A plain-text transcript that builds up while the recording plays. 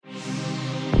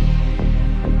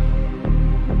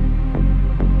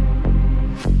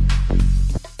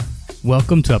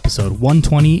Welcome to episode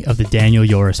 120 of the Daniel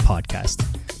Yoris podcast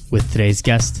with today's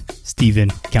guest, Stephen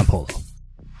Campolo.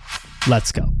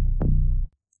 Let's go.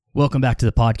 Welcome back to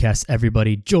the podcast,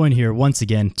 everybody. Join here once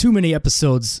again, too many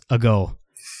episodes ago.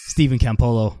 Stephen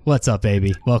Campolo, what's up,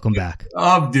 baby? Welcome back.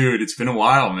 Oh, dude, it's been a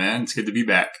while, man. It's good to be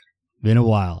back. Been a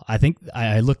while. I think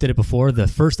I looked at it before. The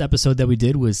first episode that we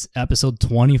did was episode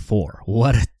 24.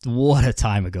 What a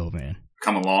time ago, man.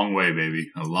 Come a long way, baby.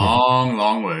 A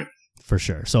long way. For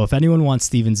sure. So if anyone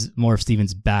wants more of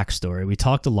Stephen's backstory, we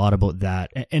talked a lot about that,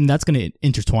 and that's going to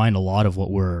intertwine a lot of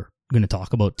what we're going to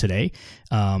talk about today.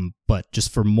 But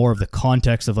just for more of the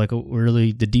context of like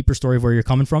really the deeper story of where you're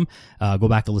coming from, go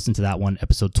back to listen to that one,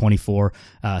 episode 24.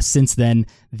 Since then,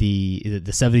 the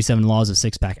 77 Laws of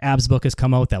Six Pack Abs book has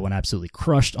come out. That one absolutely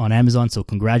crushed on Amazon. So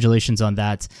congratulations on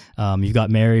that. You got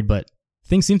married, but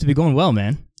things seem to be going well,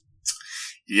 man.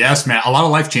 Yes, man. A lot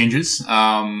of life changes.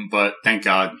 But thank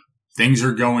God things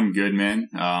are going good, man.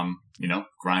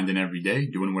 Grinding every day,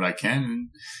 doing what I can, and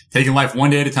taking life one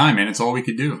day at a time, man. It's all we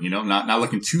could do, not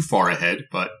looking too far ahead,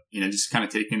 but, just kind of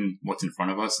taking what's in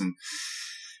front of us and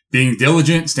being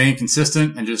diligent, staying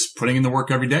consistent, and just putting in the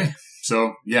work every day.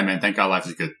 So yeah, man, thank God life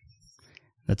is good.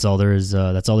 That's all there is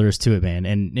to it, man.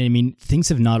 And I mean, things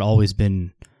have not always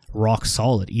been rock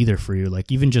solid either for you.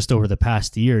 Like even just over the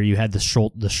past year, you had the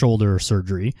shoulder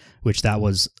surgery, which that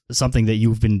was something that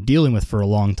you've been dealing with for a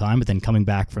long time, but then coming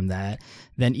back from that,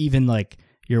 then even like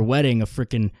your wedding, a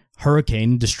freaking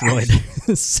hurricane destroyed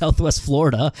Southwest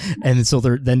Florida. And so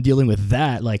they're then dealing with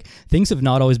that. Like things have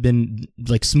not always been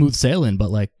like smooth sailing,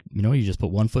 but like, you just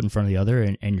put one foot in front of the other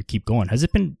and you keep going. Has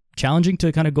it been challenging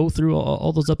to kind of go through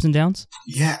all those ups and downs?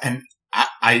 Yeah. And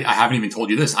I haven't even told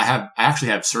you this. I actually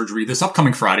have surgery this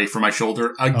upcoming Friday for my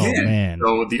shoulder again. Oh, man.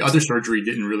 So the other surgery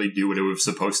didn't really do what it was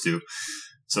supposed to.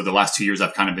 So the last 2 years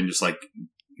I've kind of been just like,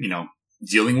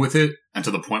 dealing with it, and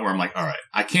to the point where I'm like, all right,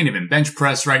 I can't even bench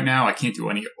press right now. I can't do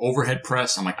any overhead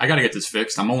press. I'm like, I got to get this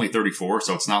fixed. I'm only 34.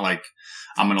 So it's not like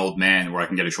I'm an old man where I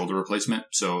can get a shoulder replacement.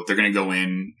 So they're going to go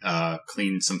in,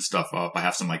 clean some stuff up. I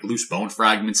have some like loose bone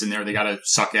fragments in there they got to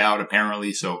suck out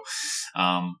apparently. So,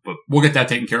 but we'll get that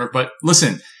taken care of. But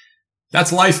listen,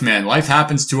 that's life, man. Life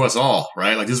happens to us all,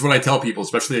 right? Like this is what I tell people,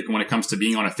 especially like when it comes to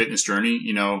being on a fitness journey.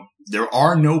 There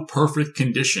are no perfect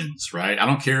conditions, right? I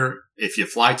don't care if you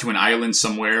fly to an island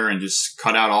somewhere and just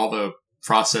cut out all the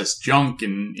processed junk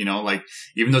and, like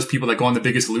even those people that go on the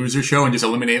Biggest Loser show and just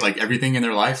eliminate like everything in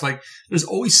their life, like there's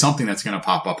always something that's going to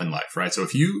pop up in life, right? So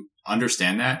if you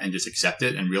understand that and just accept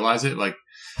it and realize it, like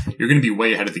you're going to be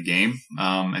way ahead of the game.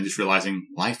 And just realizing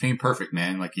life ain't perfect,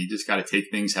 man. Like you just got to take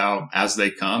things as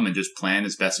they come and just plan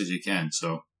as best as you can.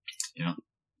 So,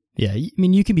 Yeah, I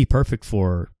mean, you can be perfect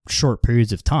for short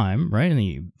periods of time, right?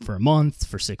 And for a month,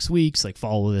 for 6 weeks, like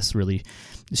follow this really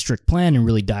strict plan and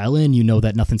really dial in. You know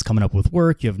that nothing's coming up with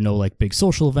work. You have no like big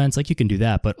social events. Like you can do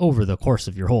that. But over the course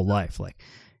of your whole life, like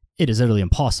it is utterly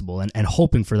impossible. And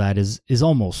hoping for that is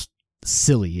almost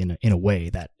silly in a way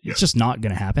that it's just not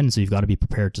going to happen. So you've got to be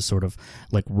prepared to sort of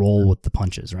like roll with the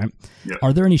punches, right? Yeah.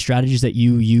 Are there any strategies that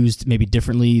you used maybe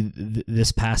differently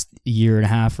this past year and a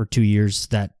half or 2 years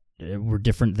that were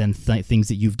different than things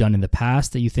that you've done in the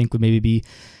past that you think would maybe be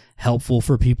helpful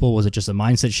for people? Was it just a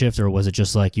mindset shift, or was it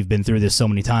just like you've been through this so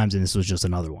many times and this was just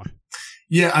another one?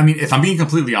 Yeah. I mean, if I'm being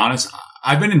completely honest,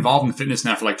 I've been involved in fitness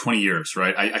now for like 20 years,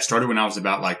 right? I started when I was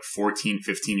about like 14,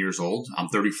 15 years old. I'm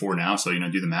 34 now. So,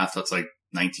 do the math. That's like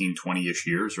 19, 20-ish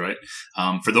years, right?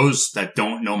 For those that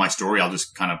don't know my story, I'll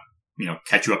just kind of,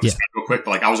 catch you up to speed real quick.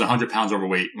 But like I was 100 pounds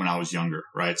overweight when I was younger,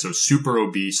 right? So super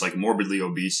obese, like morbidly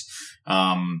obese.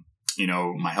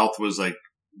 My health was like,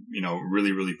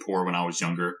 really, really poor when I was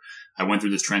younger. I went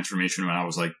through this transformation when I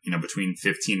was like, between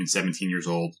 15 and 17 years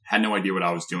old. Had no idea what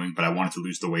I was doing, but I wanted to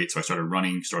lose the weight. So I started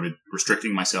running, started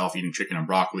restricting myself, eating chicken and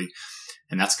broccoli.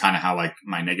 And that's kind of how like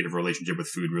my negative relationship with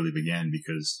food really began,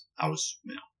 because I was,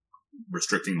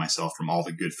 restricting myself from all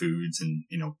the good foods and,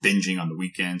 binging on the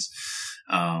weekends.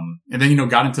 And then,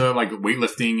 got into like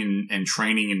weightlifting and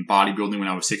training and bodybuilding when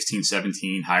I was 16,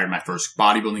 17, hired my first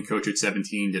bodybuilding coach at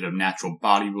 17, did a natural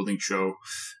bodybuilding show.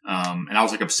 And I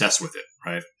was like obsessed with it.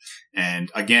 Right.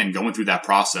 And again, going through that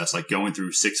process, like going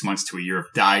through 6 months to a year of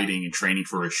dieting and training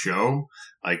for a show,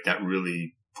 like that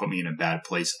really put me in a bad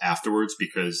place afterwards,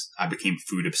 because I became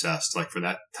food obsessed. Like for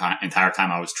that entire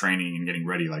time I was training and getting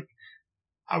ready, like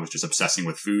I was just obsessing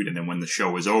with food. And then when the show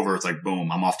was over, it's like,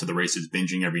 boom, I'm off to the races,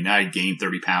 binging every night, gained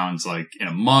 30 pounds like in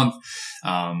a month.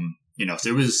 So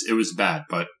it was bad.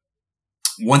 But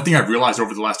one thing I've realized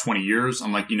over the last 20 years,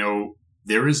 I'm like,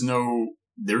 there is no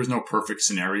there is no perfect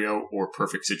scenario or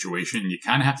perfect situation. You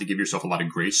kind of have to give yourself a lot of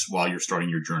grace while you're starting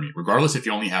your journey, regardless if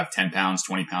you only have 10 pounds,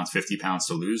 20 pounds, 50 pounds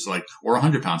to lose, like, or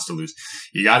 100 pounds to lose.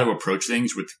 You got to approach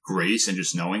things with grace and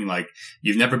just knowing, like,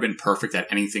 you've never been perfect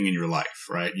at anything in your life,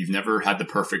 right? You've never had the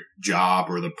perfect job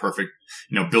or the perfect,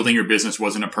 building your business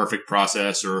wasn't a perfect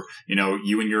process, or,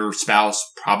 you and your spouse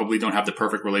probably don't have the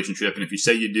perfect relationship. And if you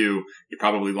say you do, you're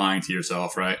probably lying to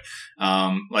yourself, right?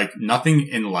 Like, nothing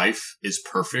in life is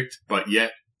perfect, but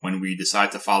yet when we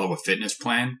decide to follow a fitness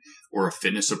plan or a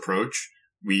fitness approach,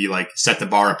 we like set the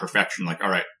bar at perfection. Like, all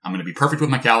right, I'm going to be perfect with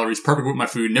my calories, perfect with my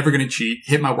food, never going to cheat,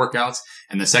 hit my workouts.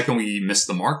 And the second we miss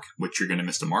the mark, which you're going to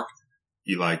miss the mark,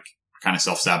 you like kind of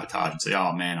self-sabotage and say,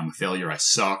 oh man, I'm a failure. I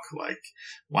suck. Like,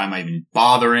 why am I even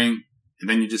bothering? And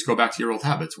then you just go back to your old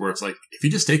habits where it's like, if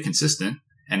you just stay consistent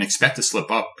and expect to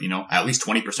slip up, at least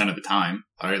 20% of the time,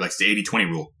 all right, like it's the 80-20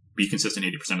 rule. Be consistent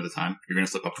 80% of the time. You're going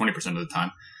to slip up 20% of the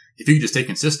time. If you just stay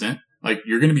consistent, like,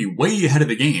 you're going to be way ahead of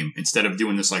the game instead of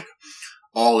doing this like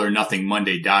all or nothing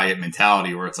Monday diet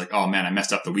mentality where it's like, oh man, I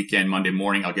messed up the weekend. Monday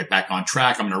morning, I'll get back on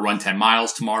track. I'm going to run 10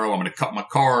 miles tomorrow. I'm going to cut my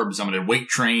carbs. I'm going to weight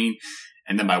train.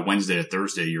 And then by Wednesday or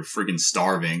Thursday, you're friggin'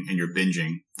 starving and you're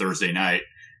binging Thursday night,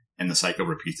 and the cycle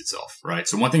repeats itself, right?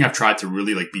 So one thing I've tried to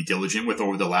really like be diligent with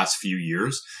over the last few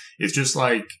years is just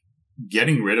like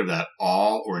getting rid of that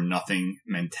all or nothing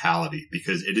mentality,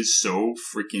 because it is so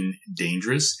freaking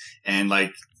dangerous. And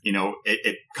like,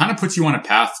 it kind of puts you on a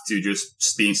path to just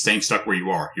staying stuck where you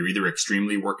are. You're either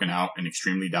extremely working out and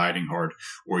extremely dieting hard,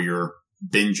 or you're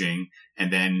binging,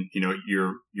 and then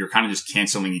you're kind of just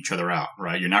canceling each other out,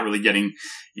 right? You're not really getting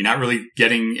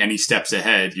any steps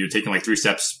ahead. You're taking like 3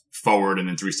 steps forward and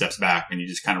then 3 steps back, and you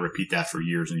just kind of repeat that for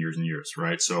years and years and years,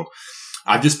 right? So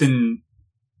I've just been,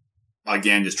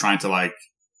 again, just trying to like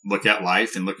look at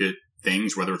life and look at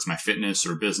things, whether it's my fitness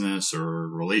or business or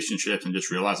relationships, and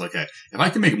just realize like, hey, if I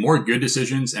can make more good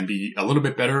decisions and be a little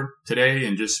bit better today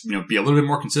and just, be a little bit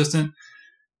more consistent,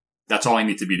 that's all I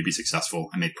need to be successful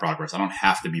and make progress. I don't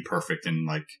have to be perfect and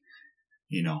like,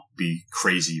 be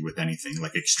crazy with anything.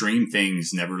 Like, extreme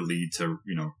things never lead to,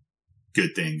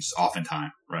 good things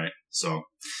oftentimes, right? So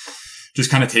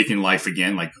just kind of taking life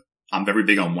again, like, I'm very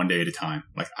big on one day at a time.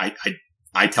 Like,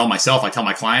 I tell myself, I tell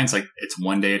my clients, like, it's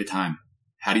one day at a time.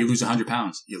 How do you lose 100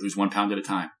 pounds? You lose 1 pound at a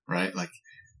time, right? Like,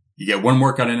 you get one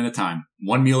workout in at a time,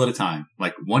 one meal at a time,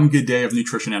 like one good day of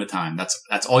nutrition at a time.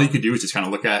 That's all you could do, is just kind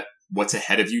of look at what's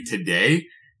ahead of you today,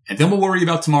 and then we'll worry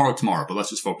about tomorrow, but let's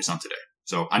just focus on today.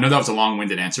 So I know that was a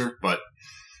long-winded answer, but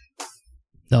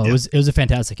no, yeah. It was a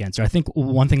fantastic answer. I think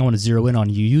one thing I want to zero in on,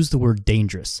 you used the word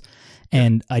dangerous.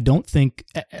 And I do think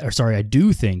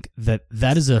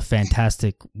that is a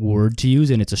fantastic word to use,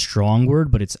 and it's a strong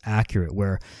word, but it's accurate,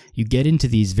 where you get into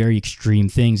these very extreme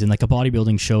things. And like a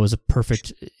bodybuilding show is a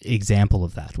perfect example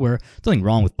of that, where there's nothing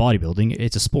wrong with bodybuilding.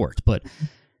 It's a sport, but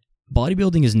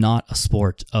bodybuilding is not a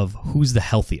sport of who's the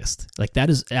healthiest. Like, that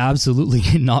is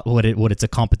absolutely not what it's a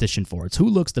competition for. It's who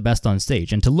looks the best on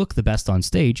stage. And to look the best on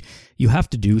stage, you have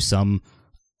to do some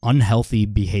unhealthy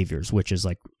behaviors, which is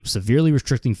like severely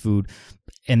restricting food.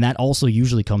 And that also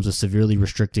usually comes with severely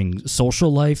restricting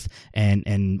social life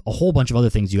and a whole bunch of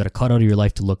other things you got to cut out of your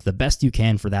life to look the best you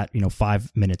can for that,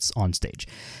 5 minutes on stage.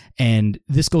 And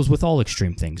this goes with all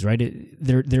extreme things, right?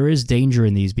 There is danger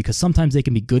in these, because sometimes they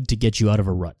can be good to get you out of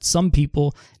a rut. Some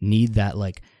people need that,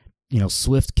 like,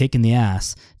 swift kick in the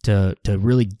ass to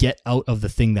really get out of the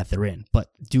thing that they're in. But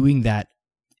doing that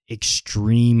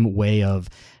extreme way of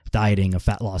dieting, of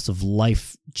fat loss, of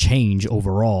life change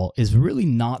overall is really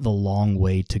not the long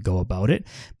way to go about it.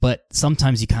 But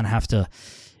sometimes you kind of have to,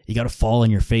 you got to fall on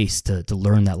your face to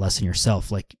learn that lesson yourself.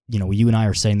 Like, you and I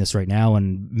are saying this right now,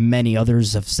 and many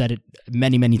others have said it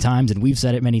many, many times, and we've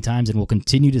said it many times, and we'll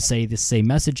continue to say this same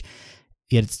message,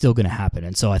 yet it's still going to happen.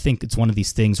 And so I think it's one of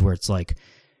these things where it's like,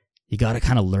 you got to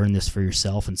kind of learn this for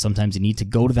yourself. And sometimes you need to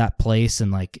go to that place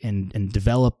and like, and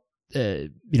develop,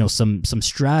 some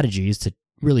strategies to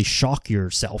really shock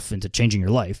yourself into changing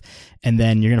your life. And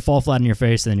then you're going to fall flat on your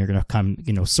face, and then you're going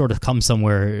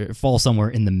to fall somewhere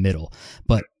in the middle.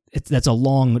 But that's a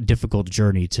long, difficult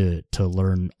journey to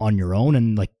learn on your own.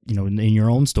 And like, in your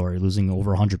own story, losing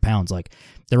over 100 pounds, like,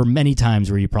 there were many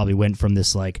times where you probably went from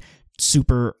this like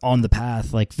super on the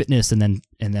path, like fitness, and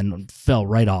then fell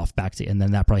right off back to, and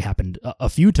then that probably happened a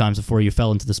few times before you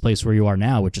fell into this place where you are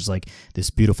now, which is like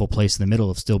this beautiful place in the middle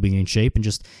of still being in shape and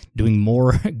just doing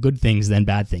more good things than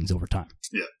bad things over time.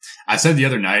 Yeah. I said the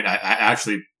other night, I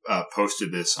actually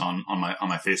posted this on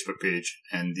my Facebook page,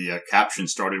 and the caption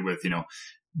started with,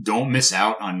 don't miss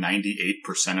out on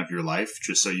 98% of your life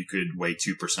just so you could weigh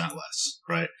 2% less.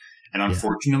 Right. And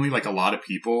unfortunately, like a lot of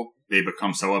people, they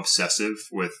become so obsessive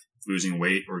with losing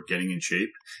weight or getting in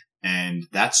shape. And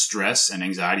that stress and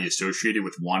anxiety associated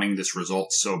with wanting this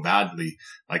result so badly,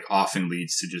 like often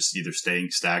leads to just either staying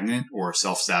stagnant or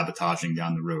self-sabotaging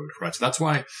down the road, right? So that's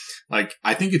why, like,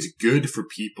 I think it's good for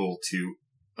people to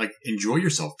like enjoy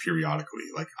yourself periodically.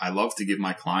 Like I love to give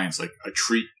my clients like a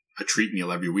treat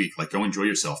meal every week. Like go enjoy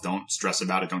yourself. Don't stress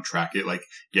about it. Don't track it. Like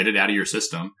get it out of your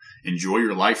system, enjoy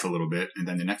your life a little bit. And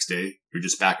then the next day you're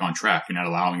just back on track. You're not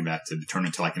allowing that to turn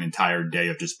into like an entire day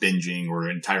of just binging or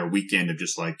an entire weekend of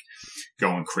just like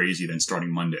going crazy, then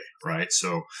starting Monday. Right.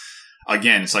 So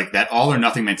again, it's like that all or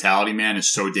nothing mentality, man,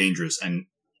 is so dangerous. And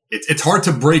it's hard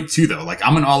to break too, though. Like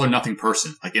I'm an all or nothing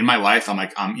person. Like in my life,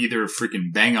 I'm either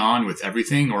freaking bang on with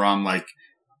everything or I'm like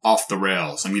off the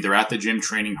rails. I'm either at the gym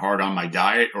training hard on my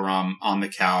diet or I'm on the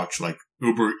couch, like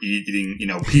Uber eating,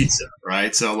 pizza.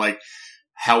 Right. So like,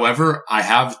 however, I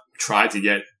have tried to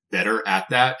get better at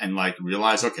that and like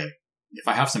realize, okay, if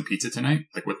I have some pizza tonight,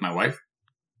 like with my wife,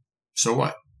 so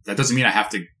what? That doesn't mean I have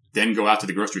to then go out to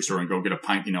the grocery store and go get a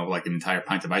pint, like an entire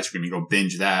pint of ice cream and go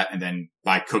binge that and then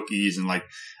buy cookies and like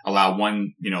allow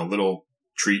one, little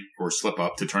treat or slip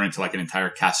up to turn into like an entire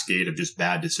cascade of just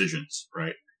bad decisions,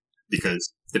 right?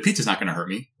 Because the pizza's not going to hurt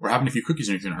me or having a few cookies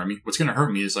isn't going to hurt me. What's going to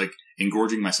hurt me is like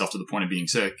engorging myself to the point of being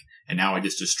sick. And now I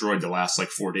just destroyed the last like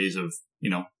 4 days of,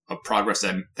 of progress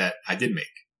that I did make,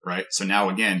 right? So now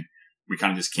again, we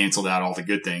kind of just canceled out all the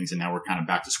good things and now we're kind of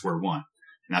back to square one.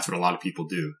 And that's what a lot of people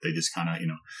do. They just kind of,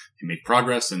 they make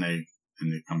progress and they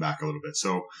come back a little bit.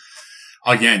 So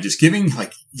again, just giving,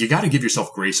 like, you got to give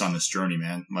yourself grace on this journey,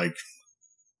 man. Like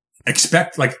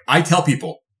expect, like I tell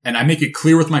people and I make it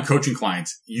clear with my coaching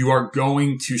clients, you are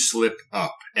going to slip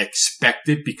up. Expect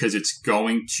it because it's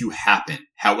going to happen.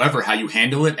 However, how you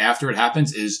handle it after it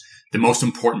happens is the most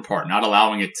important part, not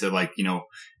allowing it to like,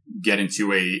 get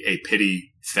into a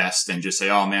pity fest and just say,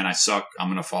 oh man, I suck. I'm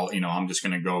going to fall, I'm just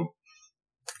going to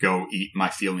go eat my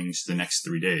feelings the next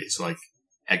 3 days. So like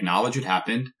acknowledge it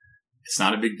happened. It's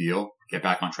not a big deal. Get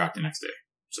back on track the next day.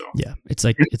 So yeah, it's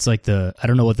like I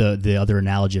don't know what the other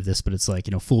analogy of this, but it's like,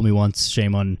 fool me once,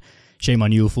 shame on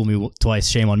you, fool me twice,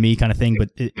 shame on me kind of thing,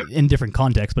 but in different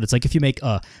contexts. But it's like if you make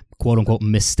a quote unquote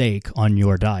mistake on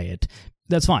your diet,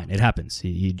 that's fine. It happens.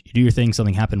 You do your thing,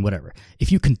 something happened, whatever.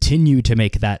 If you continue to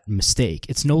make that mistake,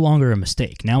 it's no longer a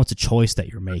mistake. Now it's a choice that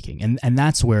you're making. And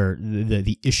that's where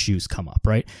the issues come up,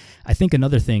 right? I think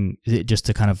another thing just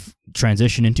to kind of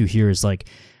transition into here is like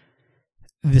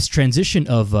this transition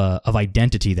of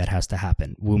identity that has to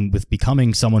happen with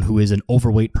becoming someone who is an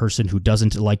overweight person who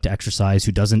doesn't like to exercise,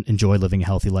 who doesn't enjoy living a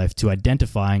healthy life, to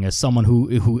identifying as someone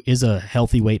who is a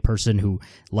healthy weight person who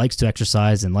likes to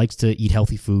exercise and likes to eat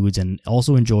healthy foods and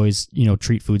also enjoys,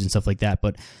 treat foods and stuff like that.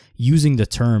 But using the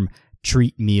term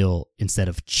treat meal instead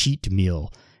of cheat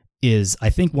meal is,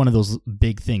 I think, one of those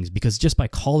big things, because just by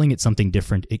calling it something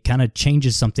different, it kind of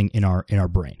changes something in our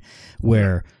brain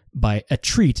where by a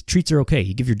treats are okay.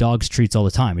 You give your dogs treats all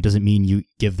the time. It doesn't mean you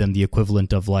give them the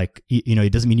equivalent of like,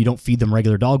 it doesn't mean you don't feed them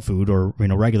regular dog food or,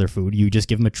 regular food. You just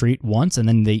give them a treat once and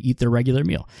then they eat their regular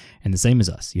meal. And the same as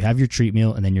us. You have your treat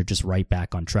meal and then you're just right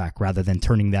back on track rather than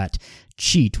turning that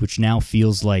cheat, which now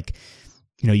feels like,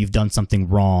 you've done something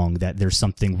wrong, that there's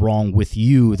something wrong with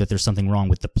you, that there's something wrong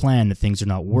with the plan, that things are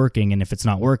not working. And if it's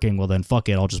not working, well then fuck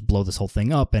it. I'll just blow this whole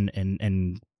thing up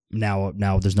and now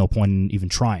there's no point in even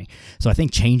trying. So I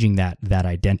think changing that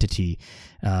identity,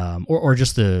 or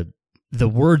just the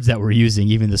words that we're using,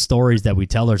 even the stories that we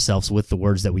tell ourselves with the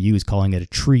words that we use, calling it a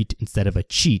treat instead of a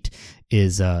cheat,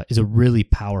 is a really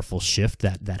powerful shift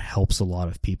that helps a lot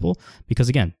of people. Because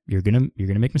again, you're gonna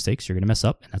make mistakes, you're gonna mess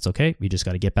up, and that's okay. You just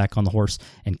got to get back on the horse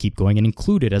and keep going and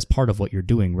include it as part of what you're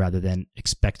doing, rather than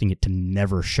expecting it to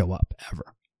never show up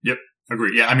ever. Yep,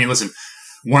 agree. Yeah, I mean, listen.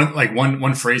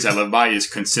 One phrase I live by is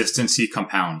consistency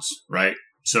compounds, right?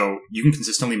 So you can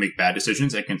consistently make bad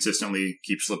decisions and consistently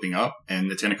keep slipping up,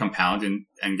 and it's going to compound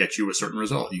and get you a certain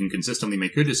result. You can consistently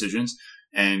make good decisions,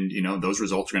 and those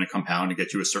results are going to compound and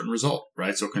get you a certain result,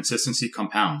 right? So consistency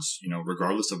compounds,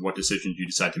 regardless of what decisions you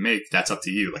decide to make, that's up to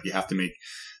you. Like you have to make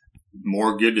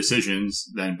more good decisions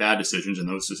than bad decisions, and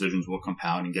those decisions will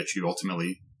compound and get you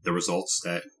ultimately the results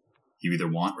that you either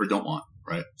want or don't want,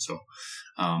 right? So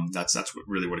that's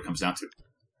really what it comes down to.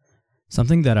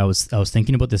 Something that I was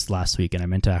thinking about this last week, and I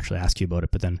meant to actually ask you about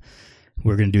it, but then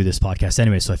we're going to do this podcast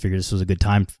anyway, so I figured this was a good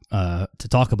time to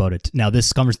talk about it. Now,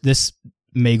 this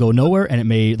may go nowhere, and it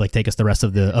may take us the rest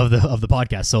of the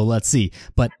podcast. So let's see.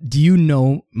 But do you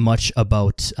know much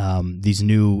about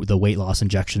the weight loss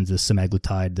injections, the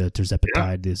semaglutide, the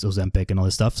tirzepatide, the Ozempic, and all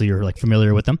this stuff? So you're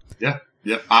familiar with them? Yeah.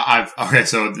 Yep. I've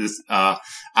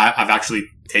actually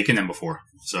taken them before.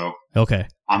 So Okay.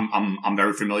 I'm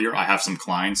very familiar. I have some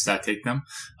clients that take them.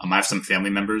 I have some family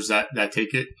members that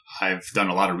take it. I've done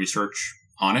a lot of research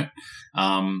on it.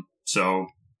 So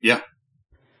yeah.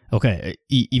 Okay,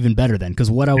 even better then,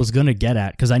 because what I was gonna get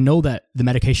at, because I know that the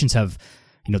medications have,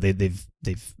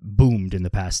 they've boomed in the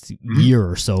past year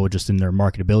or so, just in their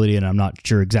marketability, and I'm not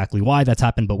sure exactly why that's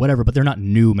happened, but whatever. But they're not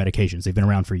new medications; they've been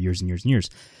around for years and years and years.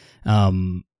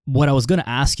 What I was going to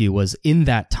ask you was, in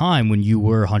that time when you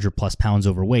were 100 plus pounds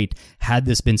overweight, had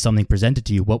this been something presented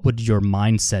to you, what would your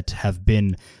mindset have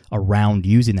been around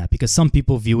using that? Because some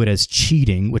people view it as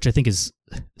cheating, which I think is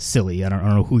silly. I don't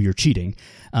know who you're cheating.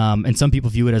 And some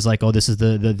people view it as like, oh, this is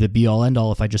the be all end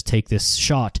all. If I just take this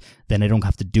shot, then I don't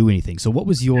have to do anything. So what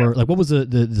was what was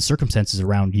the circumstances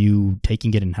around you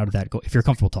taking it, and how did that go? If you're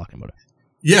comfortable talking about it.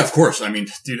 Yeah, of course. I mean,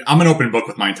 dude, I'm an open book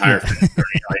with my entire family.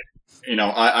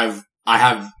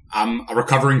 I'm a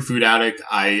recovering food addict.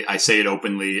 I say it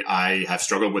openly. I have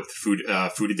struggled with food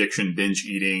addiction, binge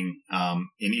eating, and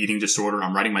eating disorder.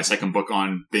 I'm writing my second book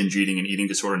on binge eating and eating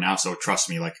disorder now. So trust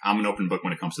me, like, I'm an open book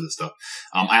when it comes to this stuff.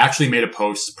 I actually made a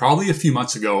post probably a few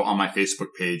months ago on my Facebook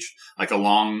page, like a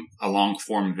long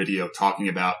form video talking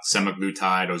about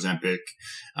semaglutide, Ozempic,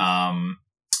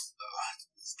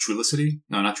 Trulicity.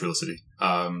 No, not Trulicity.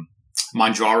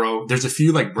 Manjaro. There's a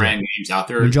few like brand names out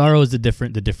there. Manjaro is the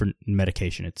different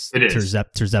medication. It is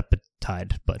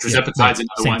tirzepatide, but tirzepatide's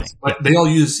another one. But they all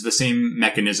use the same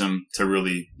mechanism to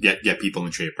really get people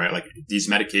in shape, right? Like, these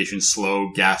medications slow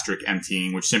gastric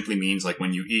emptying, which simply means like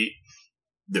when you eat,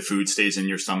 the food stays in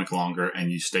your stomach longer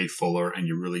and you stay fuller and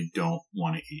you really don't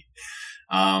want to eat.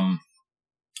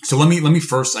 So let me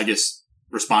first, I guess,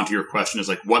 respond to your question is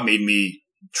like, what made me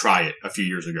try it a few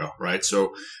years ago, right?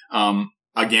 So,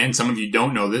 again, some of you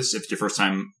don't know this if it's your first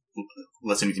time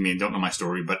listening to me and don't know my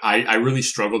story, but I really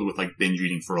struggled with like binge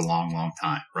eating for a long, long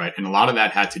time, right? And a lot of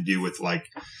that had to do with like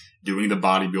doing the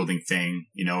bodybuilding thing,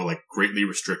 like greatly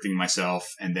restricting myself.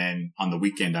 And then on the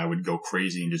weekend, I would go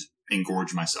crazy and just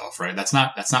engorge myself, right? That's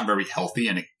not very healthy,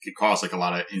 and it could cause like a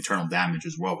lot of internal damage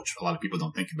as well, which a lot of people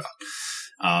don't think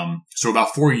about. So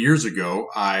about 4 years ago,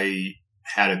 I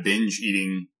had a binge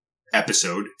eating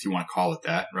episode, if you want to call it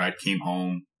that, right? Came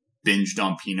home, binged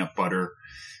on peanut butter.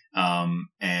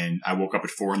 And I woke up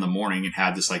at 4 a.m. and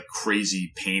had this like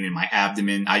crazy pain in my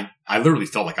abdomen. I literally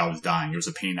felt like I was dying. It was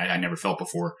a pain I never felt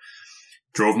before.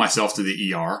 Drove myself to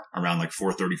the ER around like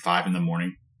 4:35 in the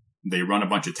morning. They run a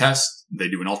bunch of tests. They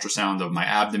do an ultrasound of my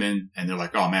abdomen, and they're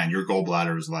like, oh man, your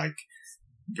gallbladder is like,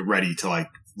 you're ready to like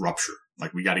rupture.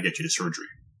 Like, we got to get you to surgery.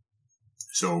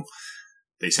 So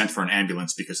they sent for an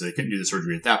ambulance because they couldn't do the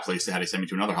surgery at that place. They had to send me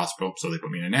to another hospital. So they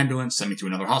put me in an ambulance, sent me to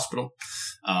another hospital.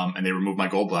 And they removed my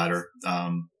gallbladder,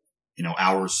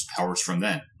 hours from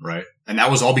then. Right. And that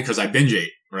was all because I binge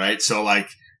ate. Right. So like,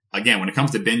 again, when it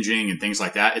comes to binging and things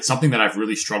like that, it's something that I've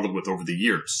really struggled with over the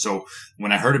years. So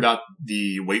when I heard about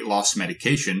the weight loss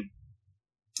medication,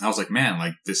 I was like, man,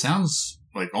 like, this sounds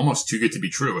like almost too good to be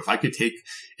true. If I could take,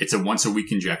 it's a once a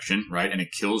week injection, right? And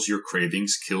it kills your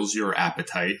cravings, kills your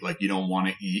appetite. Like, you don't want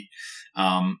to eat.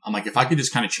 I'm like, if I could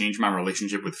just kind of change my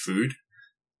relationship with food,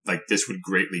 like, this would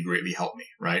greatly, greatly help me.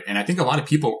 Right. And I think a lot of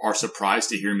people are surprised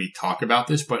to hear me talk about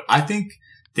this, but I think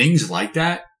things like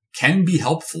that can be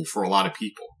helpful for a lot of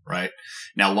people. Right.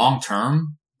 Now, long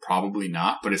term, probably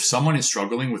not. But if someone is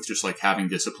struggling with just like having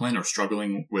discipline, or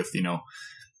struggling with,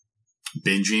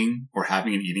 binging or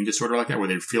having an eating disorder like that, where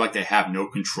they feel like they have no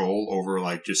control over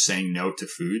like just saying no to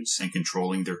foods and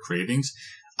controlling their cravings,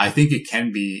 I think it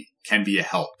can be a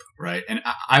help, right? And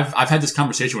I've had this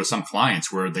conversation with some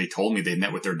clients where they told me they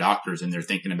met with their doctors and they're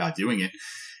thinking about doing it.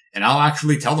 And I'll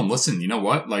actually tell them, listen, you know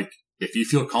what? Like, if you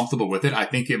feel comfortable with it, I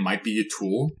think it might be a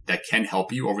tool that can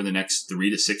help you over the next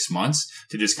 3 to 6 months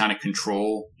to just kind of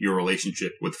control your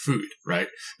relationship with food, right?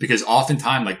 Because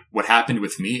oftentimes, like, what happened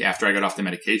with me after I got off the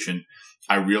medication,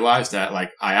 I realized that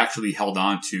like I actually held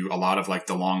on to a lot of like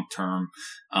the long-term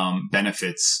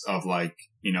benefits of like,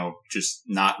 just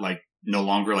not like, no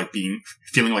longer like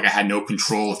feeling like I had no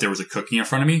control if there was a cookie in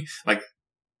front of me. Like,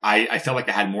 I felt like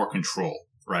I had more control.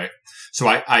 Right. So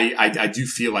I do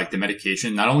feel like the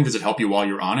medication, not only does it help you while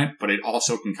you're on it, but it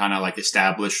also can kind of like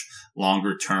establish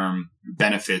longer term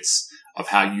benefits of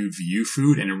how you view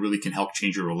food. And it really can help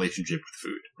change your relationship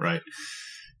with food. Right.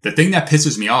 The thing that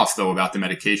pisses me off though about the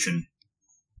medication,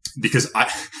 because I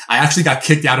actually got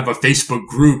kicked out of a Facebook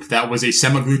group that was a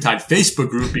semaglutide Facebook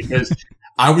group because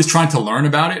I was trying to learn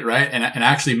about it. Right. And I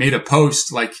actually made a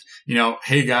post like,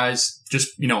 hey guys, just,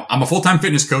 I'm a full-time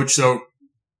fitness coach. So,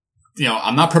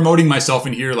 I'm not promoting myself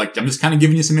in here. Like, I'm just kind of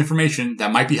giving you some information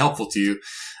that might be helpful to you.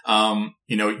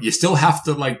 You still have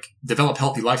to like develop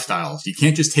healthy lifestyles. You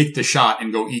can't just take the shot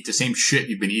and go eat the same shit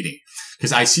you've been eating.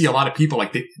 Cause I see a lot of people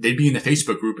like they'd be in the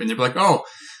Facebook group and they'd be like, oh,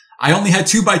 I only had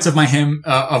 2 bites of my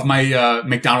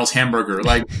McDonald's hamburger.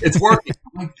 Like, it's working.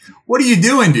 I'm like, what are you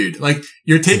doing, dude? Like,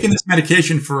 you're taking this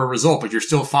medication for a result, but you're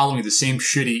still following the same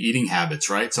shitty eating habits,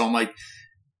 right? So I'm like,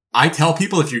 I tell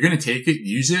people if you're going to take it,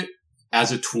 use it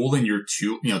as a tool in your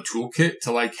toolkit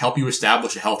to like help you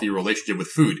establish a healthy relationship with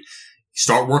food.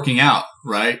 Start working out,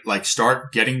 right? Like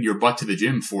start getting your butt to the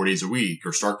gym 4 days a week,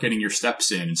 or start getting your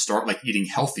steps in and start like eating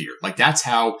healthier. Like that's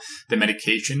how the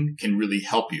medication can really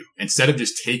help you. Instead of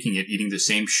just taking it, eating the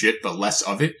same shit, but less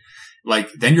of it,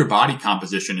 like then your body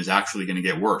composition is actually going to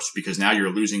get worse because now you're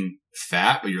losing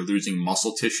fat, but you're losing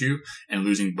muscle tissue and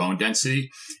losing bone density.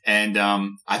 And,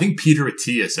 I think Peter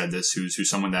Attia said this, who's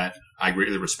someone that I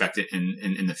greatly respect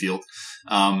in the field.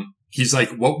 He's like,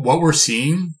 what we're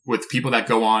seeing with people that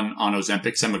go on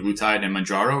Ozempic, semaglutide, and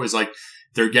Mounjaro is like,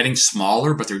 they're getting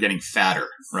smaller, but they're getting fatter,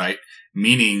 right?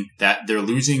 Meaning that they're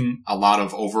losing a lot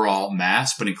of overall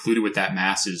mass, but included with that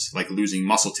mass is like losing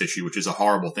muscle tissue, which is a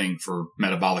horrible thing for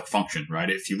metabolic function, right?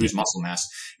 If you lose muscle mass,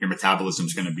 your metabolism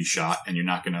is going to be shot and you're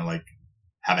not going to like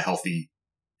have a healthy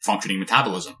functioning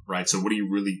metabolism, right? So what are you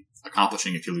really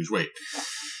accomplishing if you lose weight?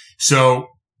 So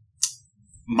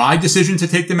my decision to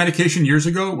take the medication years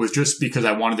ago was just because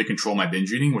I wanted to control my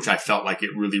binge eating, which I felt like it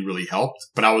really, really helped.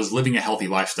 But I was living a healthy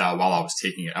lifestyle while I was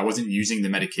taking it. I wasn't using the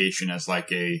medication as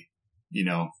like a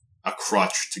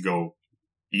crutch to go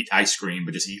eat ice cream,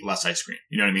 but just eat less ice cream.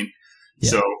 You know what I mean?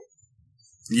 Yeah. So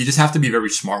you just have to be very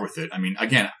smart with it. I mean,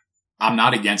 again, I'm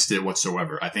not against it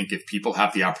whatsoever. I think if people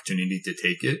have the opportunity to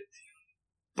take it,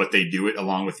 but they do it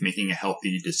along with making a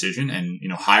healthy decision and,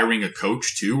 hiring a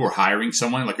coach too, or hiring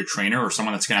someone like a trainer or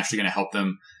someone that's actually going to help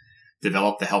them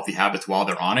develop the healthy habits while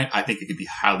they're on it, I think it could be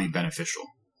highly beneficial.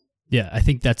 Yeah, I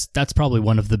think that's probably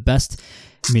one of the best.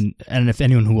 I mean, and if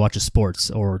anyone who watches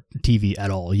sports or TV at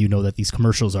all, you know that these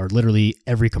commercials are literally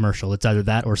every commercial. It's either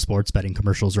that or sports betting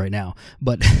commercials right now.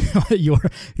 But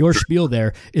your spiel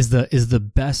there is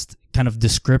the best kind of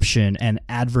description and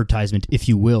advertisement, if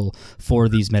you will, for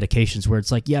these medications, where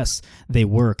it's like, yes, they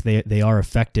work, they are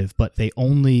effective, but they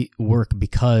only work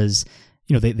because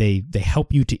they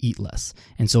help you to eat less.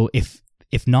 And so if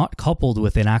not coupled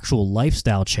with an actual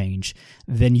lifestyle change,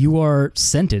 then you are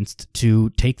sentenced to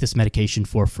take this medication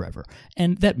for forever.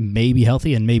 And that may be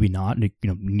healthy and maybe not.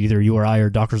 Neither you or I are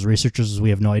doctors or researchers,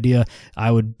 we have no idea.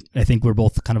 I think we're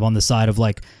both kind of on the side of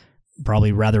like,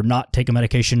 probably rather not take a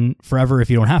medication forever if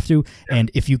you don't have to. Yeah.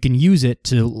 And if you can use it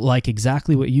to like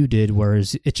exactly what you did,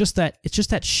 whereas it's just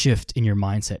that shift in your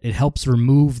mindset. It helps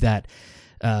remove that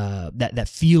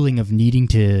feeling of needing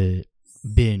to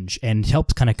binge, and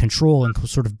helps kind of control and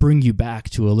sort of bring you back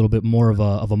to a little bit more of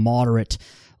a moderate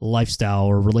lifestyle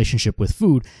or relationship with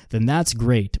food. Then that's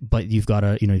great. But you've got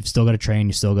to, you've still got to train.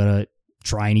 You still got to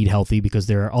try and eat healthy, because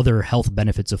there are other health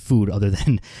benefits of food other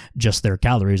than just their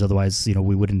calories. Otherwise,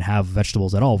 we wouldn't have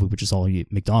vegetables at all. If we would just all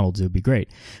eat McDonald's, it would be great.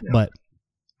 Yeah.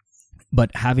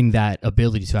 But having that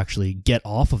ability to actually get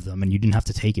off of them, and you didn't have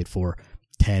to take it for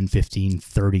 10, 15,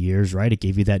 30 years, right? It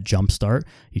gave you that jump start.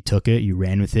 You took it, you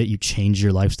ran with it, you changed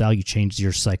your lifestyle, you changed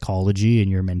your psychology and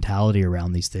your mentality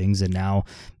around these things, and now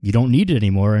you don't need it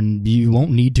anymore, and you won't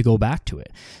need to go back to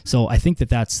it. So I think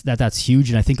that's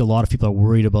huge, and I think a lot of people are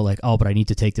worried about like, oh, but I need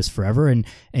to take this forever,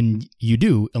 and you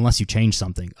do, unless you change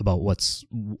something about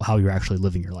how you're actually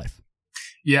living your life.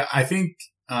 Yeah, I think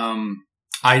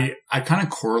I kind of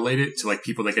correlate it to like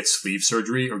people that get sleeve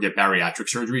surgery or get bariatric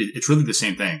surgery. It's really the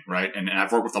same thing, right? And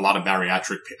I've worked with a lot of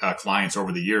bariatric clients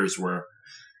over the years where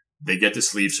they get the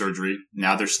sleeve surgery.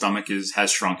 Now their stomach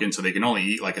has shrunken, so they can only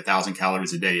eat like 1,000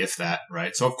 calories a day, if that,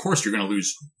 right? So of course you're going to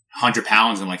lose 100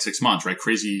 pounds in like 6 months, right?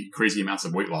 Crazy amounts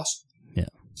of weight loss. Yeah.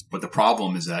 But the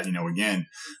problem is that, again,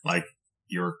 like,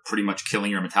 you're pretty much killing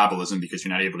your metabolism because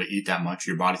you're not able to eat that much.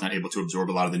 Your body's not able to absorb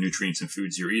a lot of the nutrients and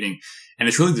foods you're eating. And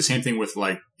it's really the same thing with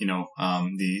like,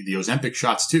 the Ozempic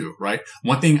shots too, right?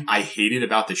 One thing I hated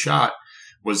about the shot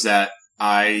was that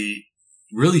I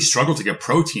really struggled to get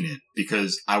protein in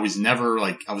because I was never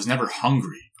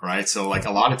hungry, right? So like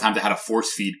a lot of times I had to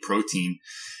force feed protein.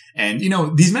 And,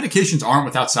 these medications aren't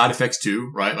without side effects too,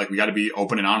 right? Like we got to be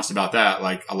open and honest about that.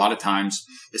 Like a lot of times,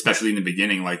 especially in the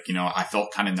beginning, like, I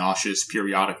felt kind of nauseous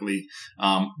periodically.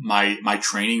 My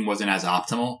training wasn't as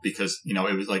optimal because,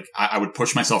 it was like I would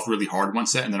push myself really hard one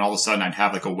set, and then all of a sudden I'd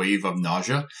have like a wave of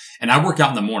nausea. And I work out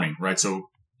in the morning, right? So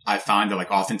I find that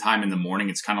like oftentimes in the morning,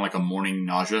 it's kind of like a morning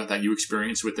nausea that you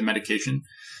experience with the medication.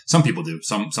 Some people do,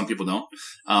 some people don't.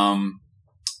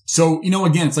 So,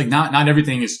 again, it's like not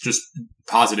everything is just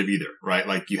positive either, right?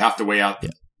 Like you have to weigh out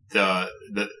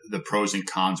the pros and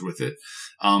cons with it.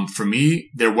 For me,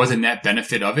 there was a net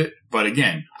benefit of it, but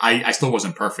again, I still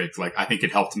wasn't perfect. Like, I think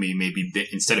it helped me maybe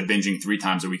instead of binging 3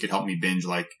 times a week, it helped me binge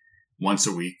like once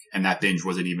a week. And that binge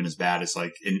wasn't even as bad as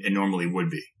like it normally would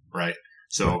be. Right.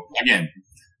 So again,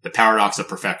 the paradox of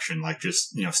perfection, like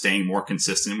just, staying more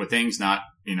consistent with things, not,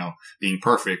 being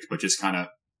perfect, but just kind of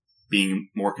being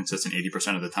more consistent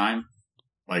 80% of the time.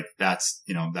 Like that's,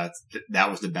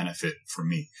 that was the benefit for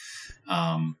me.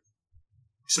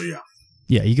 So yeah.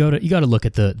 Yeah, you got to look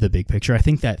at the big picture. I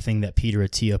think that thing that Peter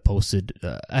Attia posted,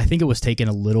 I think it was taken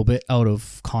a little bit out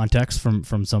of context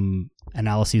from some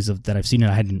analyses that I've seen,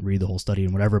 and I didn't read the whole study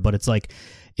and whatever, but it's like,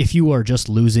 if you are just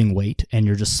losing weight and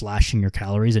you're just slashing your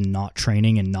calories and not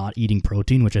training and not eating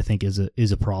protein, which I think is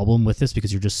a problem with this,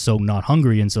 because you're just so not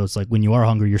hungry. And so it's like, when you are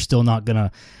hungry, you're still not gonna,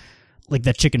 like,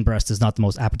 that chicken breast is not the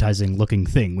most appetizing looking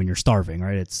thing when you're starving,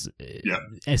 right? It's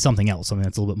something else. I mean,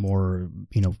 it's a little bit more,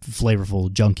 flavorful,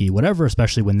 junky, whatever,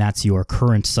 especially when that's your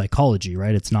current psychology,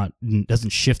 right? It doesn't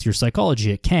shift your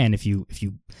psychology. It can if you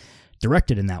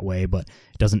direct it in that way, but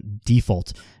it doesn't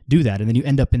default do that. And then you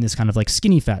end up in this kind of like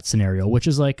skinny fat scenario, which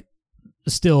is like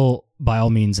still by all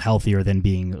means healthier than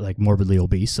being like morbidly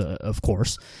obese, of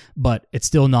course, but it's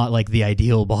still not like the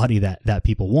ideal body that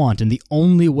people want. And the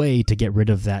only way to get rid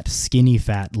of that skinny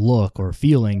fat look or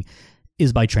feeling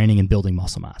is by training and building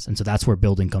muscle mass. And so that's where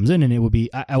building comes in. And it would be,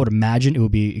 I would imagine it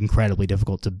would be incredibly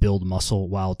difficult to build muscle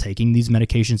while taking these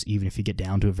medications, even if you get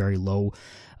down to a very low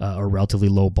or relatively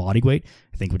low body weight.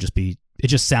 I think it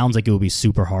just sounds like it would be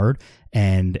super hard.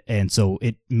 And so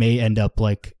it may end up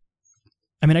like,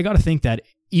 I mean, I got to think that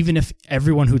even if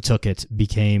everyone who took it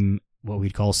became what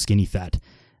we'd call skinny fat,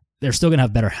 they're still going to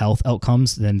have better health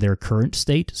outcomes than their current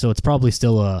state. So it's probably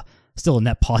still a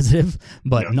net positive,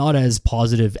 but not as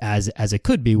positive as it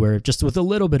could be, where just with a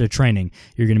little bit of training,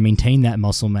 you're going to maintain that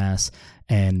muscle mass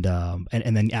and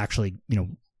then actually,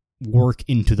 work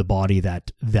into the body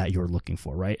that you're looking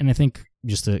for. Right. And I think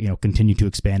just to, continue to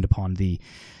expand upon the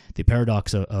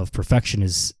paradox of perfection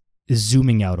is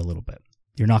zooming out a little bit.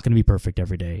 You're not going to be perfect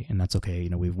every day, and that's okay.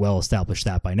 We've well established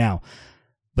that by now.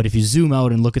 But if you zoom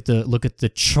out and look at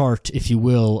the chart, if you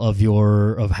will,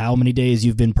 of how many days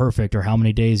you've been perfect or how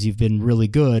many days you've been really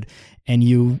good, and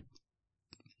you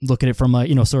look at it from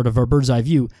a sort of a bird's eye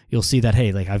view, you'll see that,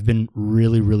 hey, like, I've been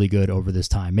really, really good over this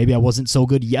time. Maybe I wasn't so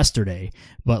good yesterday,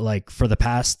 but like for the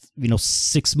past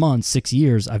 6 months, 6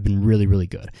 years, I've been really, really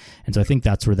good. And so I think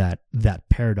that's where that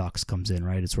paradox comes in,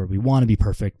 right? It's where we want to be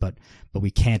perfect, but we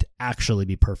can't actually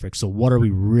be perfect. So what are we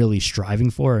really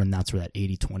striving for? And that's where that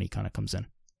 80-20 kind of comes in.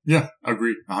 Yeah,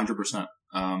 agreed, 100%.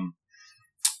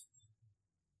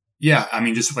 Yeah, I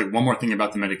mean, just like one more thing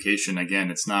about the medication. Again,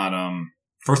 it's not,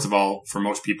 first of all, for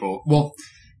most people, well,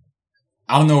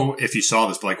 I don't know if you saw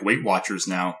this, but like Weight Watchers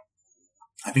now,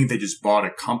 I think they just bought a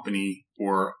company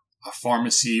or a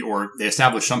pharmacy, or they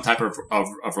established some type of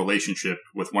relationship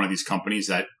with one of these companies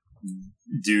that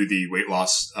do the weight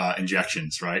loss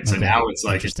injections, right? Okay. So now it's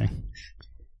like,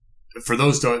 for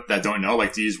those that don't know,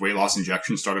 like, these weight loss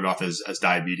injections started off as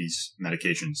diabetes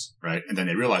medications, right? And then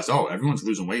they realized, oh, everyone's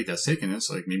losing weight that's taking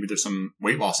this. Like, maybe there's some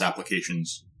weight loss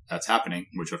applications that's happening,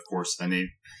 which of course then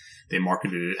they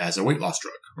marketed it as a weight loss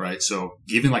drug, right? So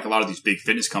even like a lot of these big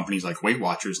fitness companies like Weight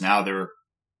Watchers, now they're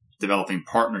developing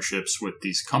partnerships with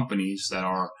these companies that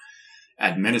are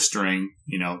administering,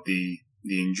 the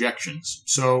injections.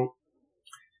 So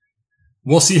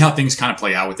we'll see how things kind of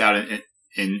play out with that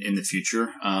in the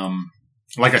future.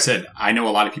 Like I said, I know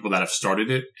a lot of people that have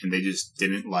started it and they just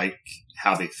didn't like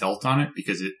how they felt on it,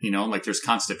 because it, like, there's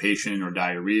constipation or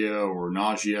diarrhea or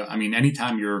nausea. I mean,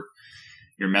 anytime you're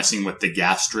messing with the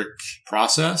gastric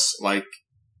process, like,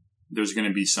 there's going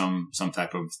to be some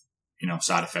type of,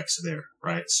 side effects there.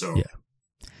 Right. So yeah.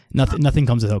 Nothing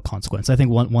comes without consequence. I think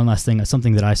one last thing,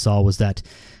 something that I saw was that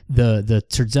the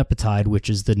tirzepatide, which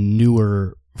is the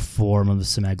newer form of the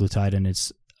semaglutide, and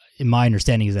it's, in my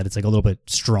understanding, is that it's like a little bit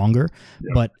stronger,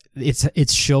 but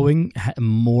it's showing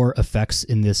more effects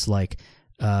in this, like,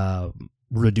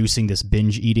 reducing this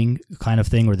binge eating kind of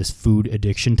thing, or this food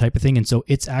addiction type of thing. And so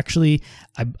it's actually,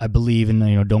 I believe,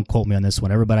 and don't quote me on this,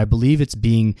 whatever, but I believe it's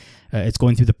going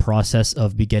through the process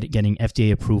of getting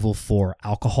FDA approval for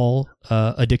alcohol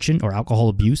addiction or alcohol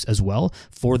abuse as well,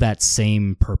 for that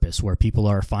same purpose, where people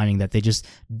are finding that they just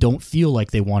don't feel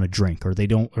like they want to drink, or they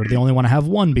only want to have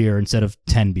 1 beer instead of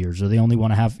 10 beers, or they only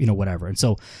want to have, whatever. And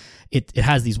so it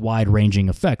has these wide ranging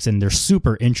effects, and they're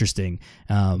super interesting.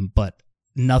 But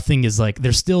nothing is like,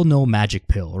 there's still no magic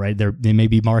pill, right? They may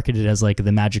be marketed as like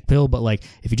the magic pill, but like,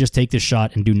 if you just take this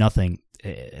shot and do nothing,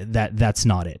 that's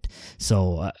not it.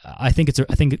 So I think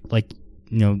like,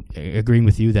 agreeing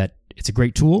with you that it's a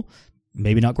great tool.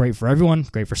 Maybe not great for everyone,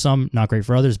 great for some, not great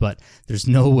for others, but there's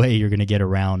no way you're going to get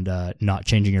around not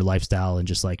changing your lifestyle and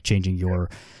just like changing your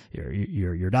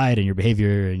diet and your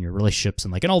behavior and your relationships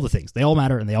and all the things. They all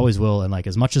matter and they always will. And like,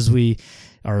 as much as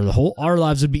our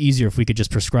lives would be easier if we could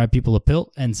just prescribe people a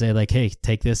pill and say like, hey,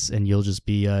 take this and you'll just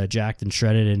be jacked and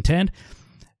shredded and tanned.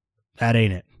 That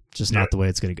ain't it. Just not the way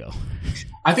it's going to go.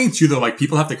 I think too, though, like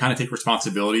people have to kind of take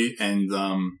responsibility and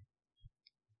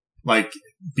like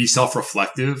be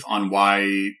self-reflective on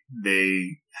why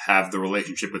they have the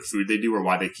relationship with food they do, or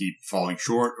why they keep falling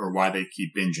short, or why they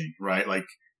keep binging, right? Like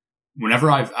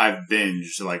whenever I've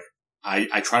binged, like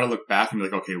I try to look back and be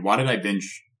like, okay, why did I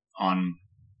binge on,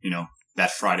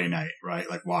 that Friday night, right?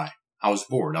 Like why? I was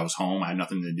bored. I was home. I had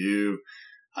nothing to do.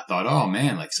 I thought, oh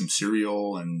man, like some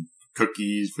cereal and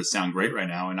cookies would sound great right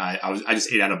now. And I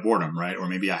just ate out of boredom, right? Or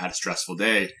maybe I had a stressful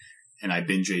day and I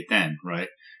binge ate then, right?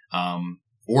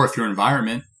 Or if your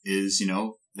environment is,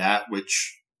 that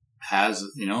which has,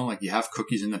 like you have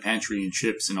cookies in the pantry and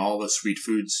chips and all the sweet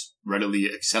foods readily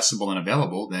accessible and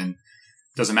available, then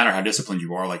it doesn't matter how disciplined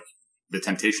you are, like the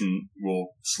temptation will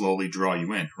slowly draw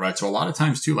you in, right? So a lot of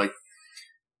times too, like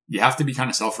you have to be kind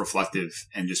of self-reflective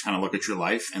and just kind of look at your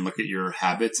life and look at your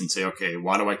habits and say, okay,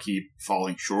 why do I keep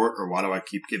falling short? Or why do I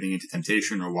keep giving into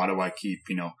temptation? Or why do I keep,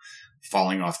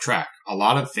 falling off track? A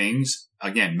lot of things,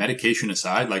 again, medication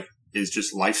aside, like is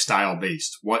just lifestyle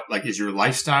based. What, like, is your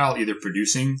lifestyle either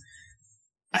producing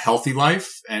a healthy life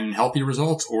and healthy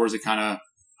results, or is it kind of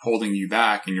holding you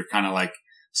back and you're kind of like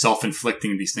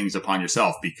self-inflicting these things upon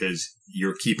yourself because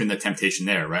you're keeping the temptation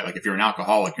there, right? Like if you're an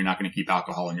alcoholic, you're not going to keep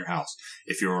alcohol in your house.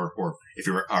 If you're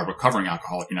a recovering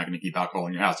alcoholic, you're not going to keep alcohol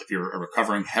in your house. If you're a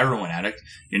recovering heroin addict,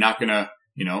 you're not going to,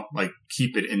 like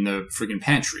keep it in the friggin'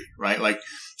 pantry, right? Like,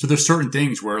 so there's certain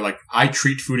things where like I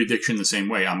treat food addiction the same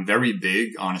way. I'm very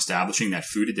big on establishing that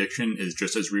food addiction is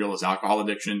just as real as alcohol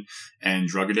addiction and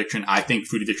drug addiction. I think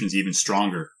food addiction is even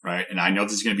stronger, right? And I know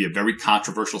this is going to be a very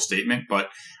controversial statement, but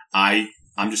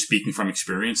I'm just speaking from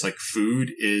experience. Like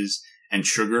food and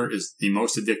sugar is the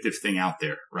most addictive thing out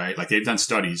there, right? Like they've done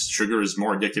studies. Sugar is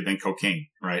more addictive than cocaine,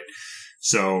 right?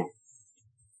 So,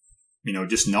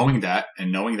 just knowing that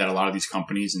and knowing that a lot of these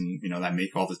companies and, that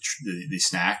make all the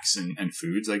snacks and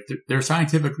foods, like they're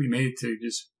scientifically made to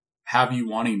just have you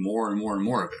wanting more and more and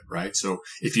more of it, right? So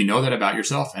if you know that about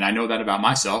yourself, and I know that about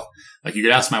myself, like you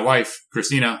could ask my wife,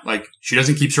 Christina, like she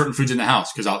doesn't keep certain foods in the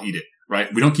house because I'll eat it.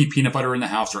 Right? We don't keep peanut butter in the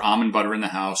house or almond butter in the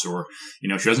house, or, she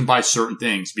doesn't buy certain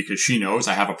things because she knows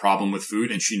I have a problem with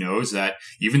food. And she knows that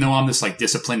even though I'm this like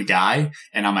disciplined guy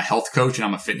and I'm a health coach and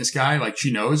I'm a fitness guy, like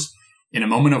she knows in a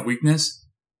moment of weakness,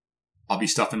 I'll be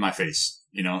stuffing my face,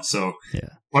 so, yeah.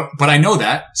 But I know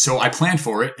that. So I planned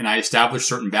for it and I established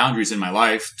certain boundaries in my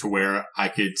life to where I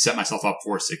could set myself up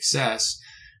for success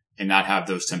and not have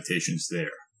those temptations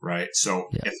there. Right. So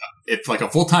yeah. if like a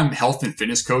full-time health and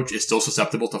fitness coach is still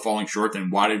susceptible to falling short,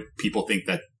 then why do people think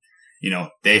that,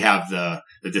 they have the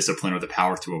discipline or the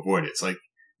power to avoid it? It's like,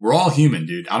 we're all human,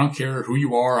 dude. I don't care who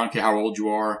you are. I don't care how old you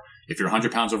are. If you're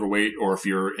 100 pounds overweight or if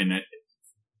you're in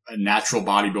a natural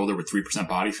bodybuilder with 3%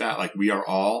 body fat, like we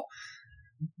all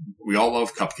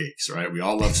love cupcakes, right? We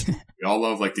all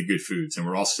love like the good foods and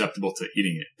we're all susceptible to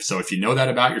eating it. So if you know that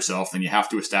about yourself, then you have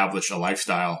to establish a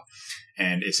lifestyle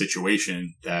and a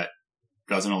situation that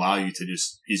doesn't allow you to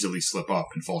just easily slip up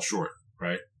and fall short,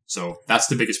 right? So that's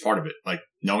the biggest part of it, like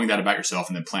knowing that about yourself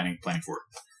and then planning for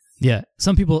it. Yeah,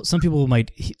 some people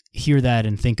might hear that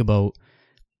and think about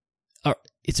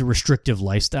it's a restrictive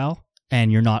lifestyle and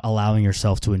you're not allowing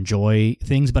yourself to enjoy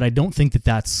things, but I don't think that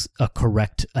that's a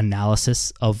correct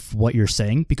analysis of what you're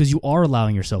saying, because you are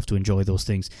allowing yourself to enjoy those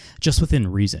things just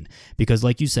within reason. Because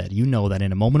like you said, that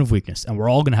in a moment of weakness, and we're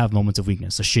all going to have moments of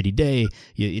weakness, a shitty day,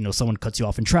 someone cuts you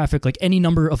off in traffic, like any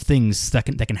number of things that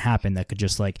can happen that could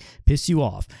just like piss you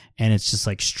off, and it's just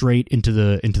like straight into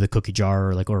the cookie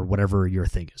jar or whatever your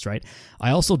thing is, right?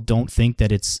 I also don't think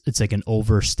that it's like an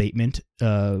overstatement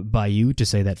by you to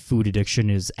say that food addiction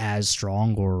is as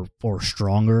strong or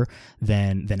stronger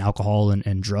than alcohol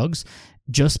and drugs,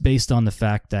 just based on the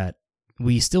fact that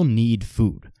we still need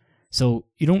food. So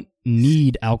you don't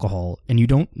need alcohol and you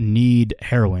don't need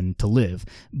heroin to live,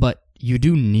 but you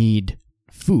do need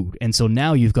food. And so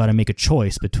now you've got to make a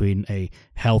choice between a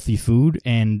healthy food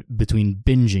and between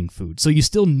binging food. So you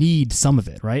still need some of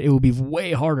it, right? It would be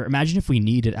way harder. Imagine if we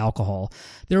needed alcohol.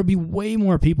 There would be way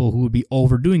more people who would be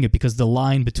overdoing it, because the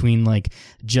line between like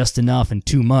just enough and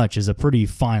too much is a pretty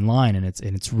fine line, and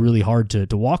it's really hard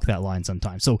to walk that line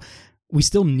sometimes. So we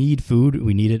still need food.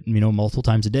 We need it, multiple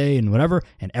times a day and whatever,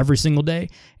 and every single day.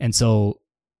 And so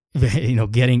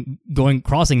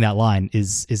crossing that line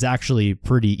is actually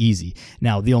pretty easy.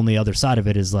 Now, the only other side of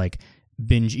it is like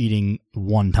binge eating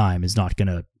one time is not going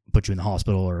to put you in the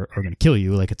hospital or going to kill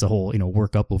you. Like, it's a whole,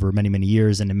 workup over many, many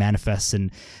years, and it manifests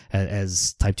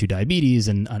as type 2 diabetes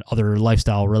and other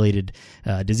lifestyle related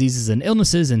diseases and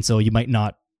illnesses. And so you might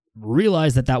not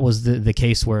realize that was the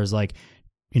case, whereas like,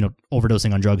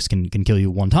 overdosing on drugs can kill you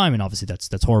one time. And obviously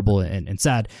that's horrible and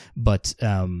sad, but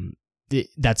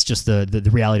that's just the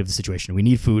reality of the situation. We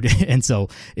need food. And so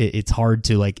it's hard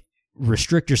to like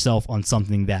restrict yourself on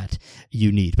something that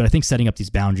you need. But I think setting up these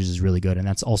boundaries is really good. And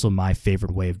that's also my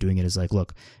favorite way of doing it, is like,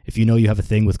 look, if you have a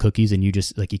thing with cookies and you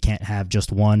just like, you can't have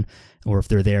just one, or if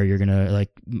they're there, you're going to like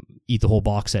eat the whole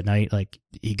box at night. Like,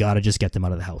 you got to just get them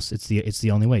out of the house. It's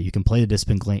the only way. You can play the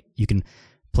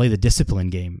discipline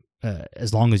game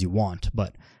as long as you want,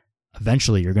 but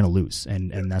eventually you're going to lose.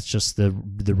 And that's just the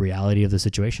reality of the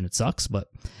situation. It sucks, but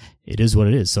it is what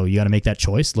it is. So you got to make that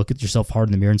choice. Look at yourself hard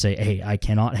in the mirror and say, hey, I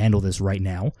cannot handle this right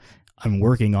now. I'm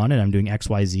working on it. I'm doing X,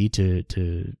 Y, Z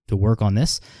to work on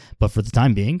this. But for the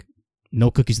time being, no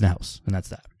cookies in the house. And that's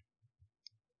that.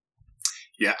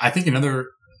 Yeah. I think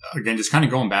again, just kind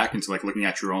of going back into like looking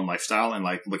at your own lifestyle and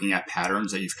like looking at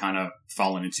patterns that you've kind of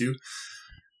fallen into.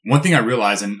 One thing I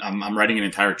realized, and I'm writing an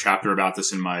entire chapter about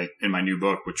this in my new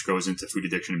book, which goes into food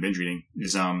addiction and binge eating,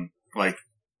 is like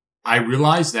I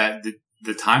realized that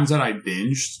the times that I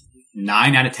binged,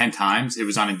 9 out of 10 times, it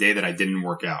was on a day that I didn't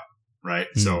work out. Right.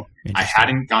 So I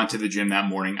hadn't gone to the gym that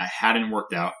morning. I hadn't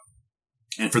worked out.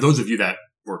 And for those of you that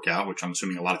work out, which I'm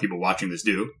assuming a lot of people watching this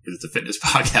do, because it's a fitness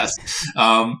podcast,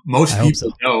 most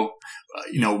people know,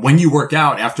 when you work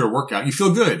out, after a workout, you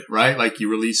feel good, right? Like you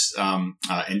release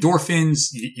endorphins,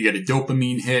 you get a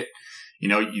dopamine hit,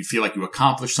 you feel like you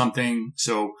accomplished something.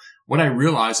 So what I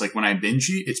realized, like when I binge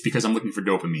eat, it's because I'm looking for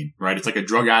dopamine, right? It's like a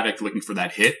drug addict looking for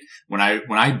that hit. When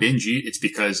I binge eat, it's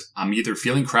because I'm either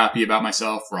feeling crappy about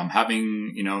myself, or I'm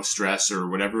having, stress or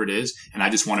whatever it is, and I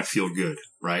just want to feel good,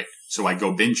 right? So I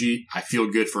go binge eat, I feel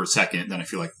good for a second, then I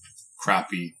feel like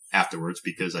crappy afterwards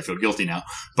because I feel guilty now.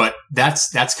 But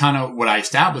that's kind of what I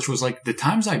established, was like the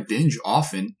times I binge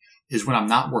often is when I'm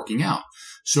not working out.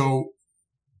 So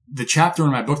the chapter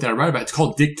in my book that I write about, it's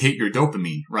called Dictate Your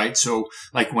Dopamine, right? So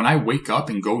like when I wake up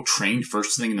and go train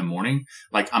first thing in the morning,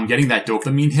 like I'm getting that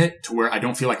dopamine hit to where I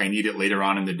don't feel like I need it later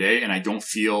on in the day. And I don't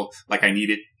feel like I need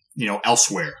it,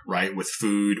 elsewhere, right? With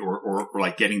food or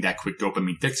like getting that quick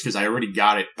dopamine fix, because I already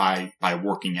got it by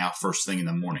working out first thing in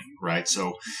the morning, right?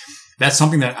 So that's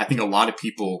something that I think a lot of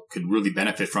people could really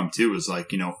benefit from too, is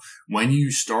like, when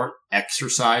you start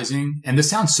exercising, and this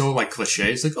sounds so like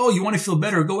cliche, it's like, oh, you want to feel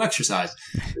better, go exercise.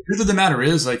 The truth of the matter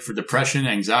is, like for depression,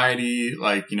 anxiety,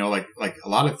 like a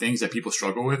lot of things that people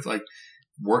struggle with, like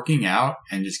working out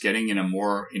and just getting in a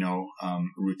more,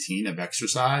 routine of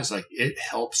exercise, like it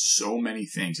helps so many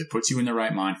things. It puts you in the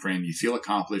right mind frame. You feel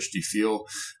accomplished. You feel,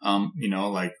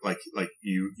 like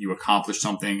you accomplished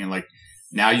something, and like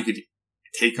now you could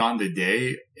take on the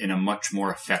day in a much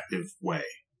more effective way.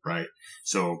 Right.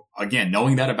 So again,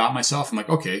 knowing that about myself, I'm like,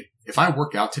 okay, if I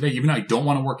work out today, even though I don't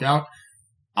want to work out,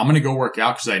 I'm going to go work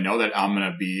out because I know that I'm going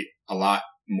to be a lot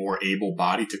more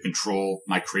able-bodied to control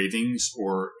my cravings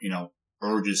or,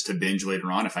 urges to binge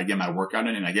later on if I get my workout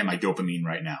in and I get my dopamine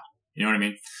right now. You know what I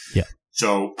mean? Yeah.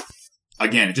 So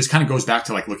again, it just kind of goes back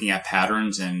to like looking at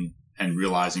patterns and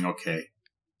realizing, okay,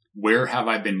 where have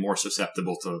I been more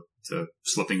susceptible to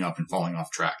slipping up and falling off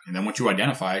track? And then once you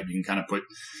identify it, you can kind of put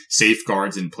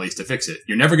safeguards in place to fix it.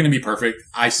 You're never going to be perfect.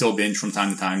 I still binge from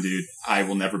time to time, dude. I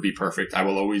will never be perfect. I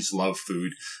will always love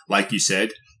food. Like you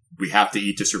said, we have to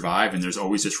eat to survive. And there's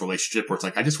always this relationship where it's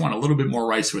like, I just want a little bit more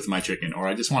rice with my chicken, or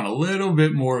I just want a little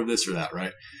bit more of this or that,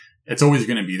 right? It's always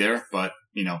going to be there, but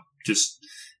just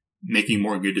making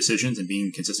more good decisions and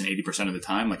being consistent 80% of the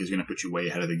time, like, is going to put you way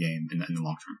ahead of the game in the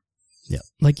long term. Yeah.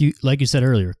 Like you said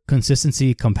earlier,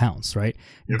 consistency compounds, right?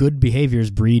 Yep. Good behaviors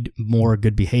breed more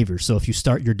good behaviors. So if you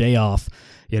start your day off,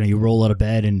 you roll out of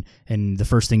bed and the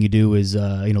first thing you do is,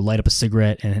 light up a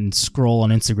cigarette and scroll on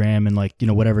Instagram and like,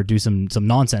 whatever, do some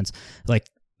nonsense, like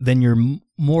then you're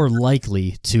more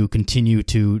likely to continue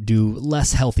to do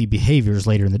less healthy behaviors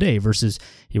later in the day versus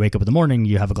you wake up in the morning,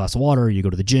 you have a glass of water, you go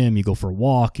to the gym, you go for a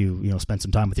walk, you spend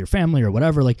some time with your family or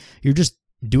whatever. Like you're just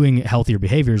doing healthier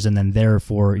behaviors, and then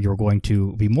therefore you're going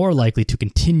to be more likely to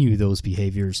continue those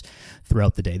behaviors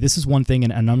throughout the day. This is one thing,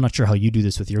 and I'm not sure how you do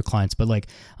this with your clients, but like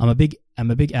I'm a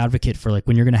big advocate for like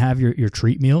when you're going to have your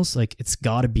treat meals, like it's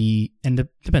got to be, and it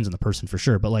depends on the person for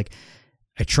sure, but like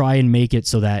I try and make it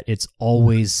so that it's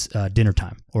always dinner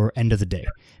time or end of the day.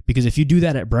 Because if you do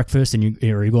that at breakfast and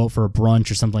you go out for a brunch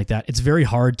or something like that, it's very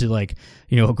hard to like,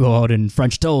 go out and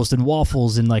French toast and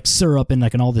waffles and like syrup and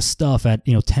like and all this stuff at,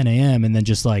 10 a.m. and then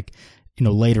just like,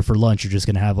 later for lunch, you're just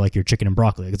going to have like your chicken and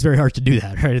broccoli. Like, it's very hard to do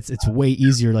that, right? It's way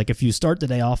easier. Like if you start the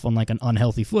day off on like an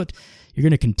unhealthy foot, you're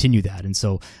going to continue that. And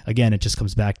so again, it just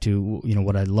comes back to,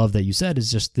 what I love that you said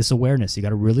is just this awareness. You got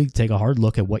to really take a hard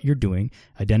look at what you're doing,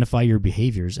 identify your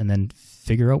behaviors, and then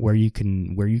figure out where you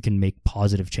can make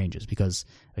positive changes. Because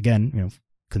again,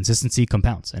 consistency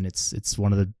compounds, and it's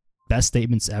one of the best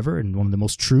statements ever and one of the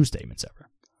most true statements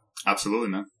ever. Absolutely,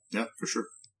 man. Yeah, for sure.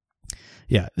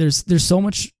 Yeah. There's so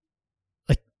much.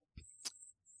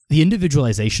 The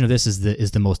individualization of this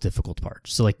is the most difficult part.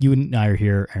 So like you and I are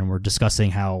here and we're discussing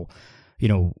how,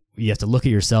 you have to look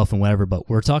at yourself and whatever, but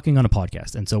we're talking on a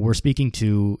podcast. And so we're speaking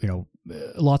to,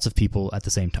 lots of people at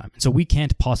the same time. So we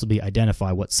can't possibly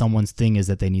identify what someone's thing is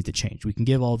that they need to change. We can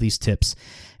give all these tips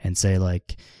and say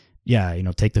like, yeah,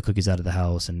 take the cookies out of the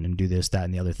house and do this, that,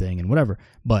 and the other thing and whatever.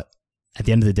 But at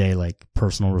the end of the day, like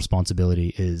personal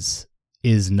responsibility is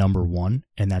number one,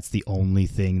 and that's the only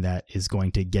thing that is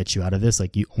going to get you out of this.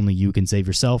 Like only you can save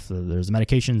yourself. There's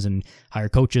medications and hire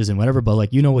coaches and whatever, but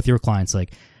like with your clients,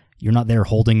 like you're not there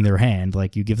holding their hand.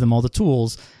 Like you give them all the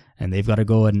tools and they've got to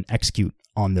go and execute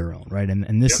on their own, right?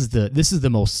 And this is the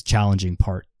most challenging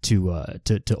part to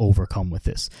overcome with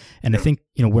this. And I think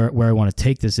where I want to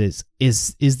take this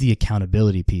is the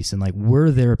accountability piece. And like, were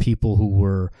there people who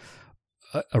were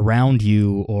around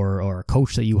you or a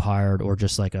coach that you hired or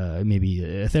just like maybe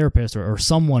a therapist or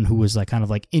someone who was like kind of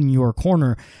like in your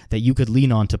corner that you could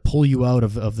lean on to pull you out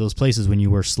of those places when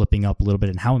you were slipping up a little bit,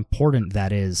 and how important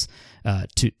that is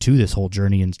to this whole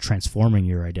journey and transforming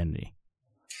your identity?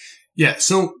 Yeah.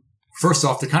 So first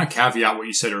off, to kind of caveat what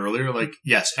you said earlier, like,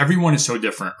 yes, everyone is so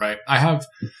different, right? I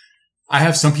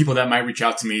have some people that might reach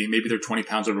out to me. Maybe they're 20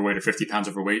 pounds overweight or 50 pounds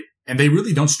overweight, and they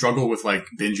really don't struggle with like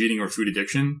binge eating or food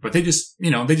addiction, but they just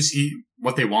eat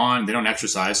what they want. They don't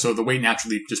exercise. So the weight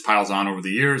naturally just piles on over the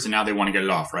years, and now they want to get it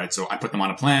off, right? So I put them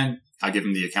on a plan. I give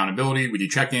them the accountability. We do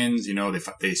check-ins,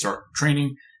 they start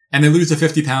training and they lose the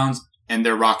 50 pounds and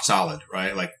they're rock solid,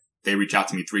 right? Like they reach out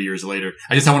to me 3 years later.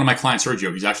 I just had one of my clients,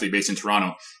 Sergio. He's actually based in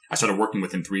Toronto. I started working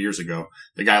with him 3 years ago.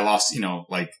 The guy lost,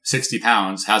 like 60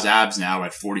 pounds, has abs now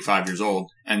at 45 years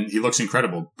old, and he looks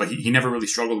incredible. But he never really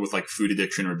struggled with like food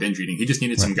addiction or binge eating. He just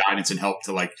needed some guidance and help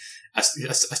to like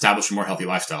establish a more healthy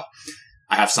lifestyle.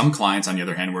 I have some clients, on the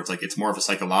other hand, where it's like, it's more of a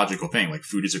psychological thing. Like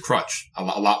food is a crutch, a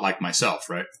lot like myself,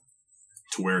 right?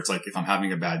 To where it's like, if I'm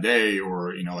having a bad day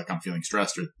or, like I'm feeling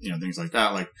stressed or, things like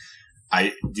that, like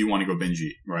I do want to go binge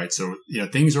eat, right? So,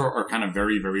 things are kind of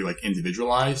very, very like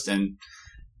individualized. And,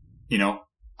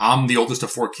 I'm the oldest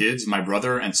of 4 kids. My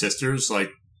brother and sisters, like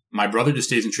my brother just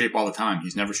stays in shape all the time.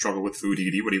 He's never struggled with food. He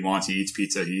could eat what he wants. He eats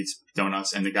pizza. He eats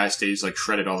donuts. And the guy stays like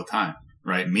shredded all the time,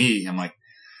 right? Me, I'm like,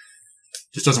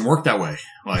 just doesn't work that way.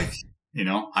 Like,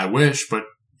 I wish, but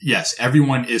yes,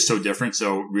 everyone is so different.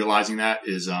 So realizing that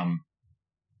is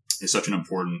such an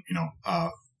important,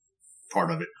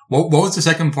 part of it. What was the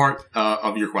second part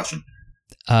of your question?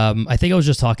 I think I was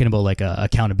just talking about like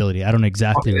accountability. I don't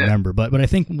exactly remember, but I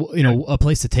think a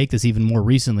place to take this even more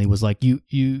recently was like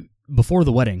you before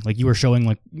the wedding, like you were showing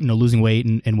like losing weight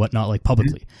and whatnot like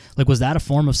publicly. Mm-hmm. Like, was that a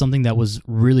form of something that was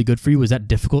really good for you? Was that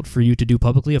difficult for you to do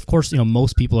publicly? Of course,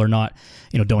 most people are not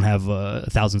don't have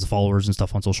thousands of followers and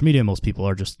stuff on social media. Most people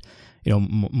are just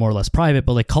more or less private.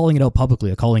 But like calling it out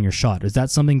publicly, calling your shot, is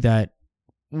that something that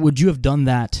would you have done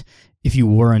that if you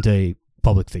weren't a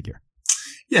public figure?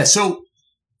 Yeah. So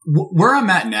where I'm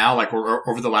at now, like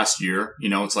over the last year,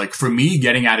 it's like for me,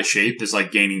 getting out of shape is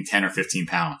like gaining 10 or 15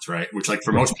 pounds, right? Which like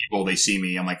for most people, they see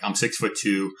me, I'm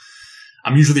 6'2".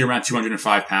 I'm usually around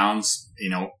 205 pounds.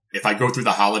 If I go through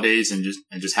the holidays and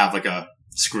just have like a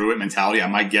screw it mentality, I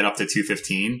might get up to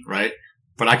 215, right?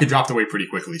 But I could drop the weight pretty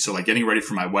quickly. So like getting ready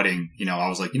for my wedding, I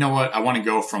was like, you know what? I want to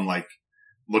go from like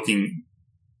looking,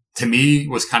 to me,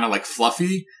 was kind of like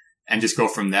fluffy, and just go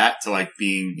from that to like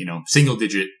being, single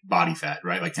digit body fat,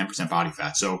 right? Like 10% body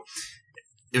fat. So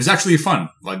it was actually fun,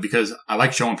 like, because I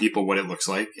like showing people what it looks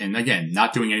like. And again,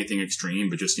 not doing anything extreme,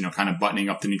 but just, kind of buttoning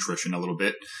up the nutrition a little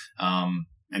bit. And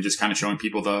just kind of showing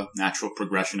people the natural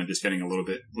progression of just getting a little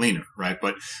bit leaner, right?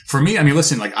 But for me,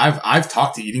 listen, like I've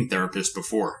talked to eating therapists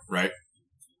before, right?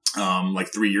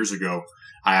 Like 3 years ago,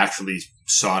 I actually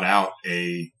sought out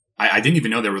I didn't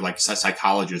even know there were like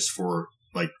psychologists for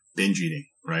like binge eating.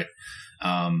 Right.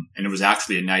 And it was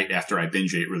actually a night after I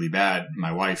binge ate really bad.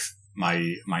 My wife,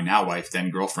 my now wife,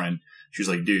 then girlfriend, she was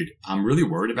like, dude, I'm really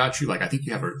worried about you. Like, I think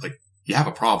you have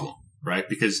a problem, right?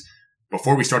 Because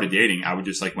before we started dating, I would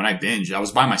just like, when I binged, I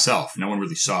was by myself. No one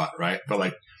really saw it. Right. But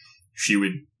like, she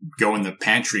would go in the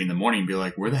pantry in the morning and be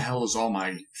like, where the hell is all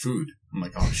my food? I'm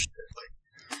like, oh shit.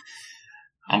 Like,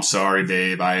 I'm sorry,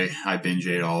 babe. I binge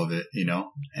ate all of it, you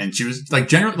know? And she was like,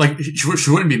 generally, like, she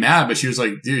wouldn't be mad, but she was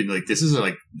like, dude, like, this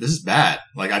is bad.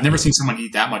 Like, I've never seen someone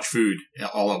eat that much food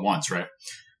all at once. Right.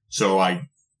 So I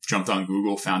jumped on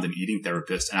Google, found an eating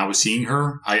therapist, and I was seeing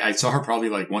her. I saw her probably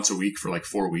like once a week for like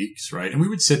 4 weeks. Right. And we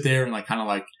would sit there and like, kind of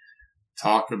like,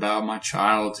 talk about my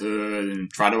childhood and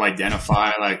try to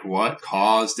identify like what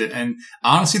caused it. And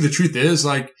honestly, the truth is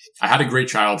like, I had a great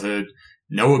childhood,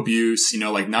 no abuse, you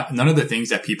know, like none of the things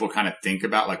that people kind of think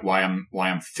about, like why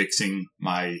I'm fixing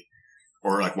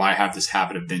or like why I have this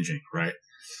habit of binging. Right.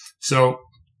 So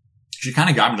she kind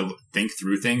of got me to think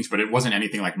through things, but it wasn't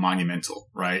anything like monumental.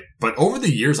 Right. But over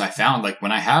the years, I found like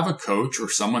when I have a coach or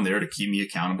someone there to keep me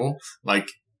accountable, like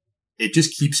it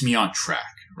just keeps me on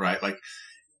track. Right. Like,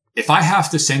 if I have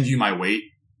to send you my weight,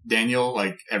 Daniel,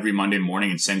 like every Monday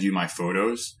morning and send you my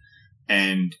photos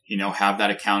and, you know, have that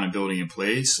accountability in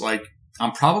place, like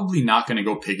I'm probably not going to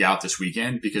go pig out this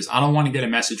weekend because I don't want to get a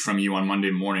message from you on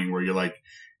Monday morning where you're like,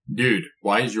 dude,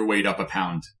 why is your weight up a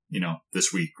pound, you know,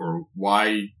 this week? Or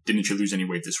why didn't you lose any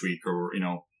weight this week? Or, you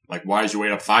know, like, why is your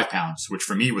weight up 5 pounds? Which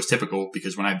for me was typical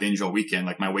because when I binge all weekend,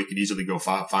 like my weight could easily go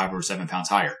 5 or 7 pounds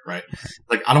higher, right?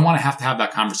 Like, I don't want to have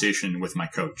that conversation with my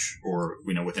coach or,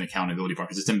 you know, with an accountability partner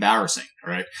because it's embarrassing,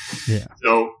 right? Yeah.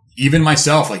 So even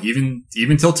myself, like even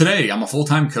till today, I'm a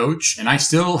full-time coach and I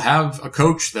still have a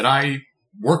coach that I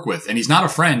work with and he's not a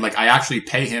friend. Like I actually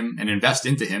pay him and invest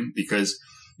into him because,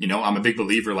 you know, I'm a big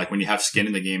believer, like when you have skin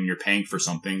in the game and you're paying for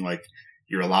something, like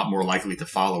you're a lot more likely to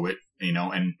follow it, you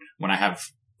know, and when I have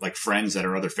like friends that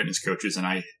are other fitness coaches and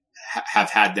I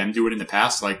have had them do it in the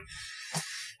past, like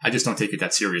I just don't take it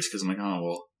that serious because I'm like, oh,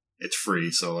 well, it's free.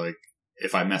 So like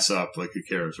if I mess up, like who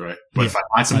cares, right? But if I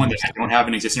find someone that I don't have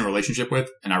an existing relationship with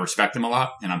and I respect them a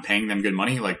lot and I'm paying them good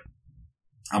money, like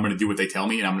I'm going to do what they tell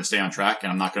me and I'm going to stay on track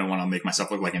and I'm not going to want to make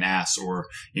myself look like an ass or,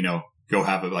 you know, go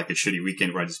have like a shitty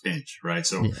weekend where I just binge, right?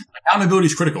 So accountability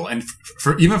is critical. And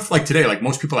for even like today, like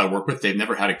most people I work with, they've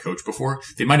never had a coach before.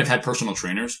 They might have had personal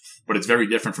trainers, but it's very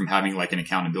different from having like an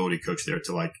accountability coach there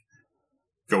to like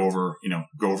go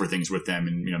over things with them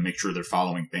and, you know, make sure they're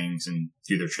following things and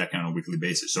do their check-in on a weekly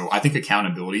basis. So I think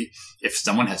accountability, if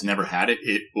someone has never had it,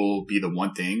 it will be the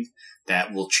one thing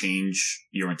that will change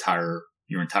your entire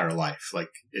life. Like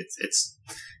it's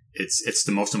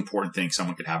the most important thing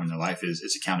someone could have in their life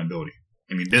is accountability.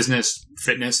 I mean, business,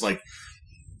 fitness, like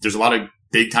there's a lot of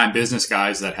big time business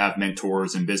guys that have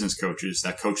mentors and business coaches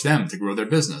that coach them to grow their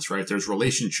business, right? There's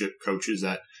relationship coaches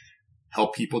that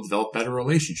help people develop better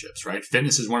relationships, right?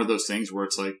 Fitness is one of those things where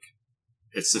it's like,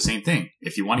 it's the same thing.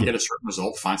 If you want to get a certain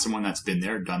result, find someone that's been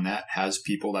there, done that, has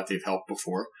people that they've helped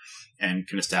before and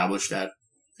can establish that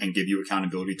and give you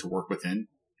accountability to work within.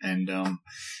 And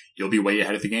you'll be way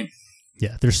ahead of the game.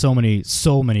 Yeah, there's so many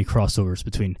crossovers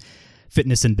between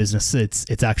fitness and business.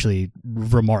 It's actually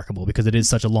remarkable because it is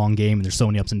such a long game and there's so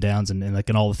many ups and downs and like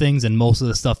and all the things. And most of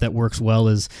the stuff that works well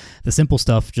is the simple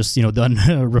stuff, just, you know, done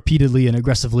repeatedly and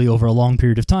aggressively over a long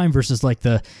period of time versus like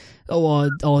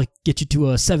I'll get you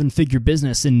to a 7-figure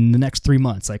business in the next 3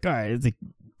 months. Like, all right, like,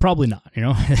 probably not, you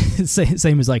know,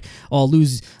 same as like, I'll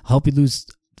help you lose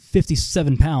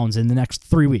 57 pounds in the next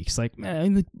 3 weeks. Like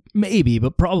maybe,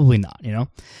 but probably not, you know?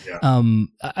 Yeah.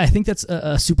 I think that's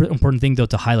a super important thing though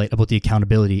to highlight about the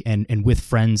accountability and with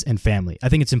friends and family. I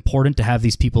think it's important to have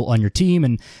these people on your team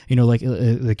and, you know, like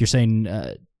you're saying,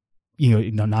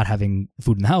 you know, not having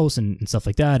food in the house and stuff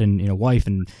like that. And, you know, wife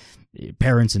and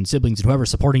parents and siblings and whoever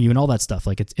supporting you and all that stuff.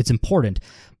 Like it's important,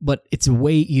 but it's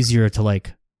way easier to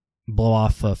like blow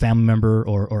off a family member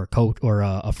or a coach or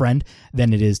a friend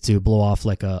than it is to blow off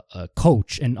like a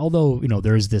coach. And although, you know,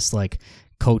 there's this like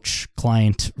coach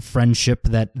client friendship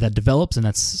that develops, and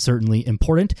that's certainly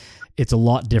important, it's a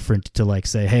lot different to like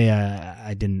say, hey,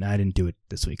 I didn't do it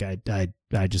this week.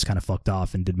 I just kind of fucked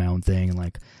off and did my own thing. And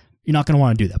like, you're not going to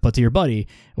want to do that. But to your buddy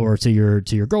or to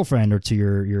your girlfriend or to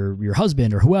your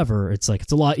husband or whoever, it's like,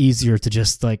 it's a lot easier to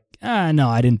just like, no,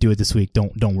 I didn't do it this week.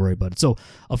 Don't worry about it. So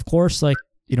of course, like,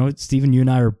 you know, Stephen, you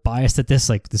and I are biased at this.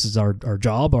 Like, this is our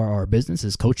job, our business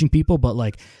is coaching people. But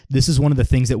like, this is one of the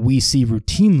things that we see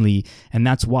routinely. And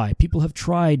that's why people have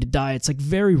tried diets like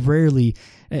very rarely.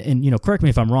 And, you know, correct me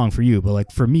if I'm wrong for you, but like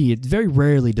for me, it's very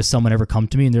rarely does someone ever come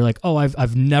to me and they're like, oh,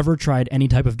 I've never tried any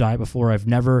type of diet before. I've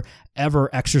never ever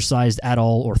exercised at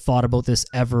all or thought about this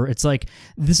ever. It's like,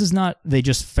 this is not, they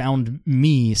just found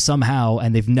me somehow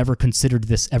and they've never considered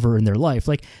this ever in their life.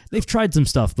 Like they've tried some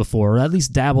stuff before, or at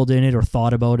least dabbled in it or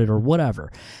thought about it or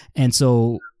whatever. And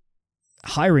so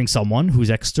hiring someone who's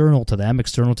external to them,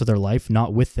 external to their life,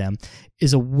 not with them,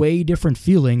 is a way different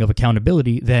feeling of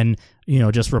accountability than,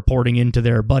 just reporting into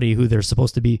their buddy who they're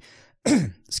supposed to be,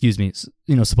 excuse me,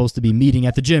 supposed to be meeting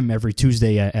at the gym every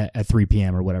Tuesday at 3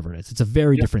 p.m. or whatever it is. It's a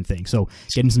very different thing. So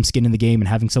getting some skin in the game and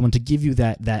having someone to give you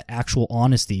that actual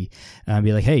honesty,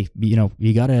 be like, hey,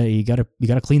 you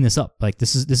gotta clean this up. Like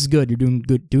this is good. You're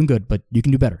doing good, but you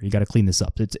can do better. You got to clean this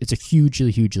up. It's a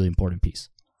hugely important piece.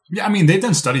 Yeah, I mean, they've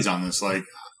done studies on this. Like,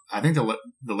 I think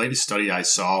the latest study I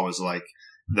saw was like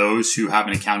those who have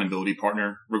an accountability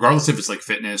partner, regardless if it's like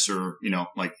fitness or,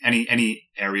 like any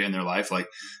area in their life, like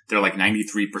they're like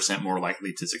 93% more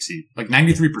likely to succeed. Like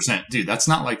 93%, dude, that's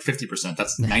not like 50%.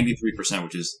 That's 93%,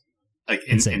 which is like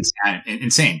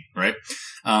insane, right?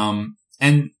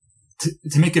 And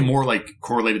to make it more like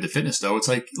correlated to fitness though, it's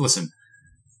like, listen,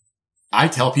 I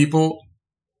tell people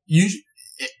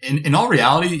in all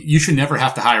reality, you should never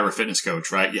have to hire a fitness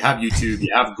coach, right? You have YouTube,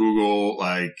 you have Google,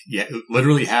 like you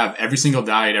literally have every single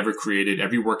diet ever created,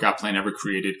 every workout plan ever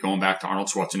created, going back to Arnold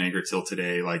Schwarzenegger till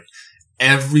today, like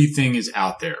everything is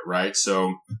out there, right?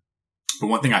 So, but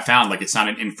one thing I found, like it's not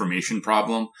an information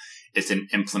problem, it's an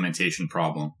implementation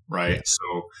problem, right? Yeah.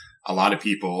 So a lot of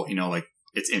people, like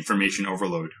it's information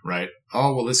overload, right?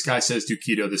 Oh, well, this guy says do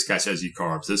keto. This guy says eat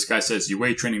carbs. This guy says do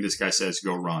weight training. This guy says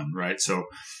go run, right? So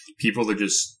people they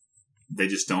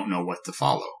just don't know what to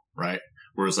follow, right?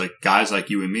 Whereas like guys like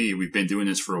you and me, we've been doing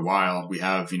this for a while. We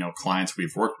have, clients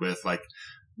we've worked with, like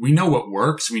we know what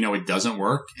works. We know it doesn't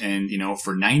work. And,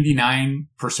 for 99%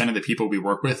 of the people we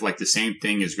work with, like the same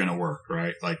thing is going to work,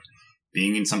 right? Like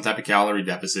being in some type of calorie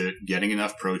deficit, getting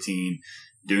enough protein,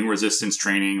 doing resistance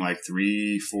training like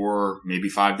 3, 4, maybe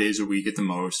 5 days a week at the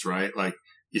most, right? Like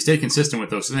you stay consistent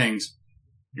with those things,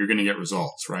 you're going to get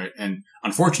results, right? And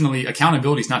unfortunately,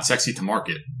 accountability is not sexy to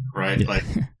market, right? Yeah. Like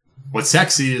what's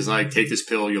sexy is like, take this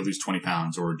pill, you'll lose 20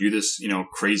 pounds, or do this,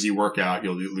 crazy workout,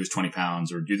 you'll lose 20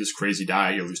 pounds, or do this crazy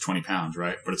diet, you'll lose 20 pounds,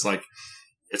 right? But it's like,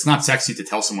 it's not sexy to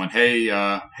tell someone, hey,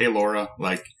 Laura,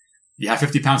 like you have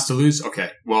 50 pounds to lose.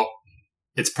 Okay. Well,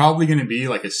 it's probably going to be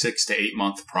like a 6 to 8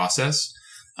 month process.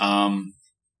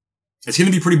 It's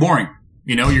going to be pretty boring.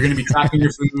 You're going to be tracking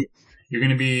your food. You're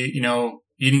going to be,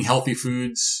 eating healthy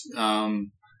foods.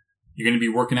 You're going to be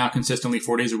working out consistently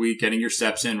 4 days a week, getting your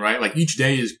steps in, right? Like each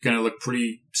day is going to look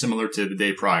pretty similar to the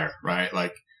day prior, right?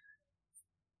 Like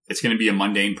it's going to be a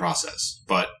mundane process,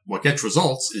 but what gets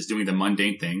results is doing the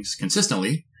mundane things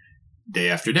consistently day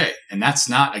after day. And that's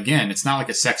not, again, it's not like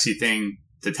a sexy thing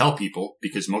to tell people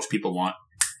because most people want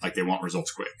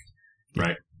results quick,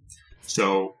 right?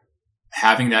 So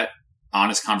having that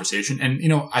honest conversation. And,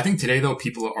 I think today though,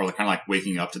 people are kind of like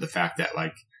waking up to the fact that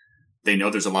like they know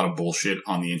there's a lot of bullshit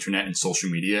on the internet and social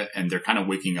media. And they're kind of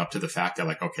waking up to the fact that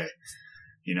like, okay,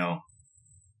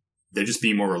 they're just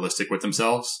being more realistic with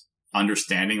themselves,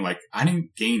 understanding like I didn't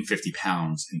gain 50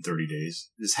 pounds in 30 days.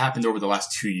 This happened over the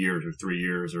last 2 years or 3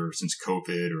 years or since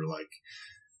COVID or like,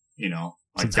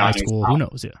 like since high school, who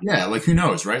knows? Yeah. Like who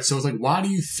knows? Right. So it's like, why do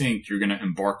you think you're going to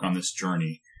embark on this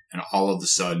journey and all of a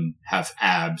sudden have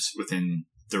abs within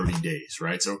 30 days,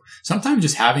 right? So sometimes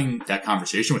just having that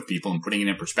conversation with people and putting it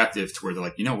in perspective to where they're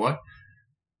like, you know what?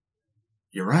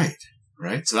 You're right,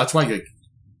 right? So that's why like,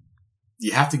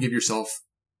 you have to give yourself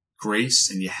grace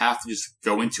and you have to just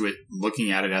go into it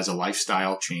looking at it as a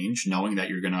lifestyle change, knowing that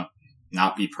you're going to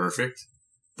not be perfect.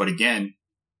 But again,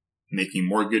 making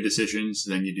more good decisions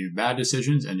than you do bad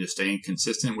decisions and just staying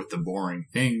consistent with the boring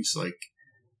things, like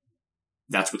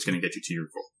that's what's going to get you to your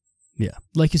goal. Yeah.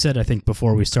 Like you said, I think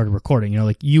before we started recording,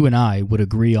 like you and I would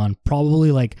agree on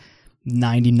probably like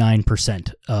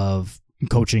 99% of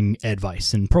coaching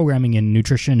advice and programming and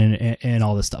nutrition and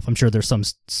all this stuff. I'm sure there's some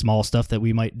small stuff that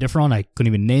we might differ on. I couldn't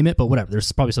even name it, but whatever.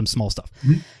 There's probably some small stuff.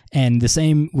 Mm-hmm. And the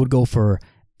same would go for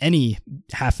any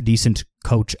half decent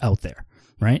coach out there,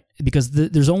 right? Because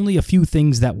there's only a few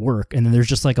things that work, and then there's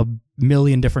just like a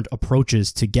million different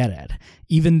approaches to get at.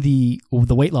 Even the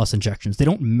weight loss injections, they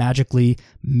don't magically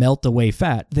melt away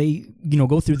fat. They,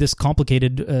 go through this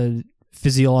complicated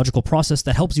physiological process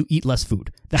that helps you eat less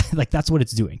food. That's what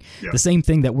it's doing. Yeah. The same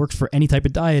thing that works for any type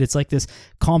of diet. It's like this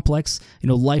complex,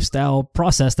 lifestyle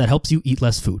process that helps you eat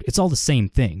less food. It's all the same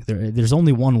thing. There's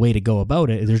only one way to go about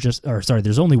it.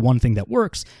 There's only one thing that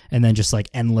works, and then just like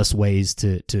endless ways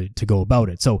to go about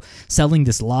it. So selling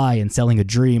this lie and selling a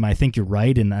dream, I think you're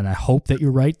right, and I hope that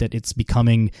you're right, that it's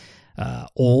becoming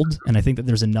old, and I think that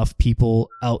there's enough people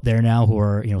out there now who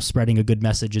are spreading a good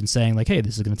message and saying like, hey,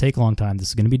 this is going to take a long time, this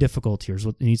is going to be difficult, here's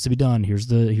what needs to be done, here's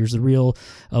the reel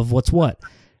of what's what.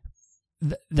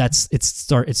 it's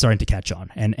starting to catch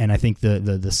on, and I think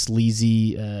the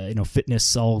sleazy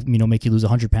fitness, I'll make you lose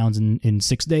 100 pounds in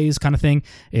 6 days kind of thing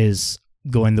is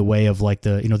going the way of like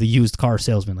the used car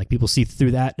salesman. Like people see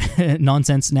through that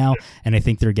nonsense now, and I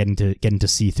think they're getting to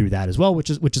see through that as well, which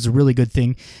is a really good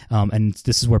thing. And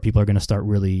this is where people are going to start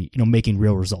really making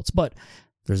real results. But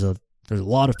there's a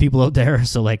lot of people out there,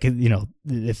 so like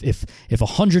if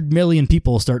 100 million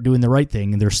people start doing the right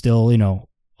thing, and there's still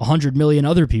 100 million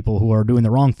other people who are doing the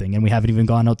wrong thing, and we haven't even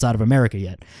gone outside of America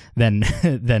yet, then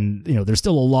there's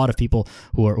still a lot of people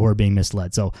who are being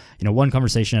misled. So one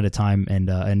conversation at a time,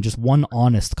 and just one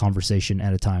honest conversation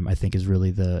at a time, I think is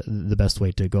really the best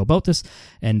way to go about this.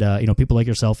 And people like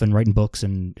yourself and writing books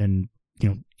and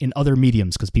in other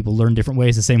mediums, because people learn different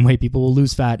ways, the same way people will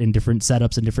lose fat in different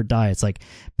setups and different diets. Like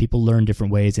people learn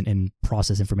different ways and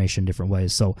process information different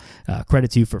ways. So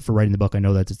credit to you for writing the book. I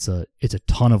know that it's a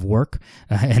ton of work,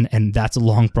 and that's a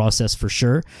long process for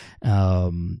sure.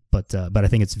 But I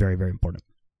think it's very, very important.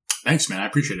 Thanks, man. I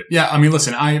appreciate it. Yeah. I mean,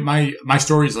 listen, my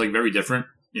story is like very different,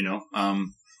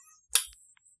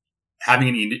 having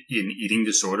an eating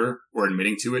disorder or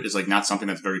admitting to it is like not something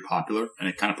that's very popular, and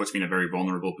it kind of puts me in a very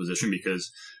vulnerable position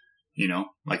because,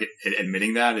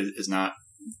 admitting that is not,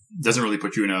 doesn't really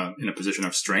put you in a position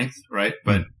of strength, right?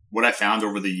 But what I found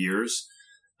over the years,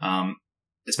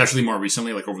 especially more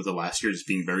recently, like over the last year, just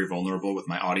being very vulnerable with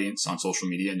my audience on social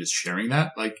media and just sharing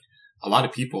that, like a lot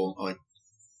of people are like,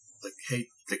 hey,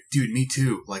 like, dude, me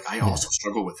too. Like I also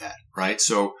struggle with that, right?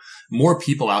 So more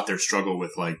people out there struggle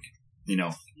with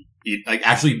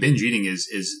actually binge eating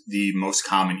is the most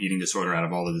common eating disorder out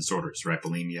of all the disorders, right?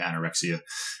 Bulimia, anorexia.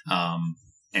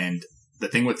 And the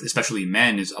thing with especially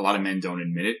men is a lot of men don't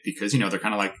admit it because, they're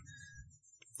kind of like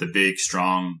the big,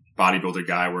 strong bodybuilder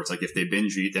guy where it's like if they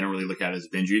binge eat, they don't really look at it as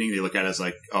binge eating. They look at it as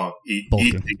like, oh, eat,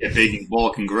 get big and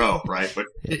bulk and grow, right? But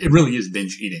it really is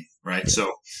binge eating, right? Yeah.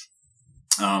 So,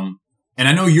 and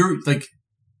I know you're like,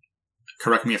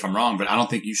 correct me if I'm wrong, but I don't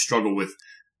think you struggle with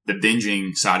the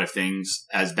binging side of things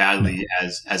as badly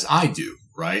as I do,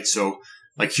 right? So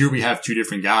like here we have two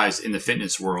different guys in the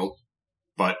fitness world,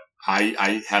 but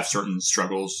I have certain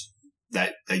struggles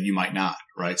that you might not,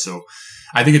 right? So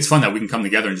I think it's fun that we can come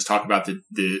together and just talk about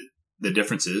the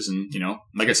differences. And,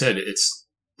 like I said,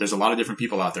 there's a lot of different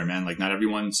people out there, man. Like not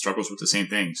everyone struggles with the same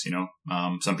things,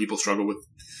 some people struggle with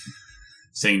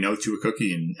saying no to a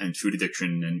cookie and food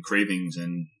addiction and cravings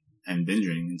and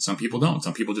binging. And some people don't.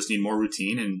 Some people just need more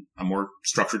routine and a more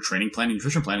structured training plan and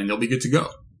nutrition plan, and they'll be good to go.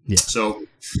 Yeah. So,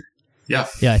 yeah.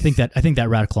 Yeah, I think that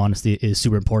radical honesty is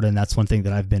super important. And that's one thing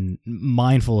that I've been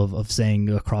mindful of saying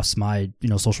across my,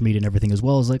 social media and everything as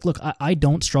well, is like, look, I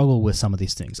don't struggle with some of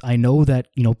these things. I know that,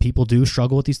 people do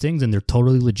struggle with these things and they're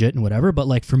totally legit and whatever. But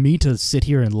like for me to sit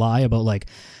here and lie about like,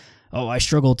 oh, I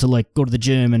struggle to like go to the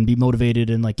gym and be motivated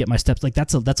and like get my steps, like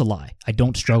that's a lie. I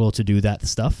don't struggle to do that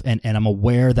stuff. And I'm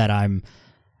aware that I'm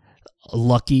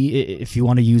lucky, if you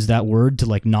want to use that word, to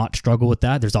like not struggle with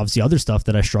that. There's obviously other stuff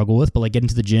that I struggle with, but like getting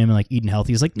to the gym and like eating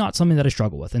healthy is like not something that I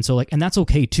struggle with. And so like, and that's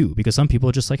okay too, because some people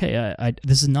are just like, hey, I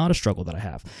this is not a struggle that I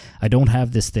have. I don't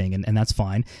have this thing, and that's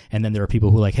fine. And then there are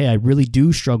people who are like, hey, I really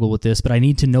do struggle with this, but I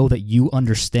need to know that you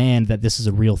understand that this is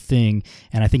a real thing.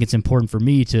 And I think it's important for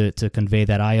me to convey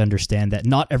that I understand that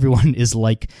not everyone is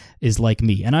like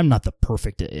me. And I'm not the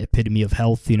perfect epitome of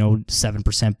health,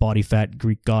 7% body fat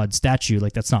Greek god statue.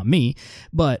 Like that's not me.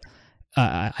 But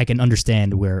I can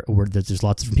understand where there's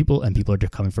lots of different people, and people are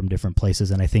coming from different places.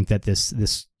 And I think that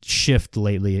this shift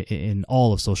lately in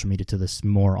all of social media to this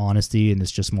more honesty and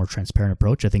this just more transparent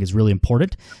approach, I think is really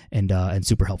important and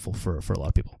super helpful for a lot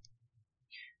of people.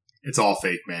 It's all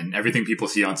fake, man. Everything people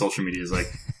see on social media is like,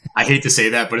 I hate to say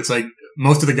that, but it's like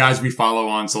most of the guys we follow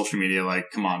on social media,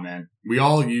 like, come on, man. We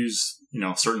all use,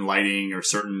 certain lighting or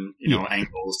certain,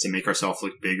 angles to make ourselves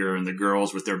look bigger, and the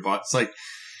girls with their butts, like,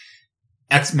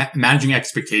 managing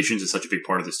expectations is such a big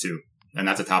part of this too. And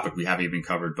that's a topic we haven't even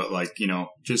covered, but like,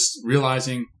 just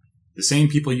realizing the same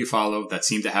people you follow that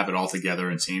seem to have it all together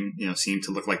and seem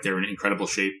to look like they're in incredible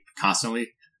shape constantly.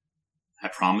 I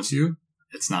promise you,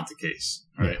 it's not the case.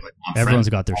 All right. Like everyone's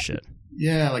got their shit.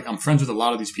 Yeah. Like I'm friends with a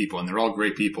lot of these people and they're all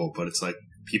great people, but it's like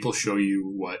people show you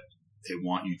what they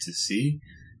want you to see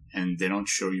and they don't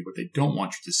show you what they don't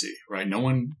want you to see, right? No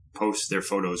one posts their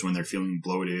photos when they're feeling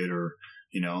bloated or,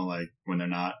 like when they're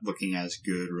not looking as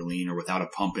good or lean or without a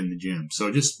pump in the gym.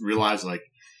 So just realize like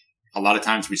a lot of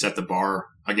times we set the bar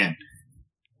again,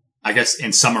 I guess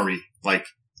in summary, like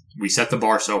we set the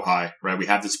bar so high, right? We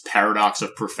have this paradox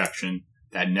of perfection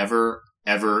that never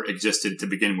ever existed to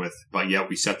begin with, but yet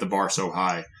we set the bar so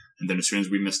high. And then as soon as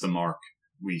we miss the mark,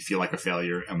 we feel like a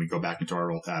failure and we go back into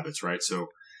our old habits, right? So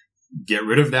get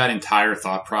rid of that entire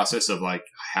thought process of like,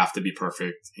 I have to be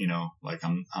perfect, like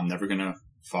I'm never going to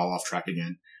fall off track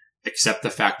again. Accept the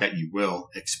fact that you will,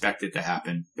 expect it to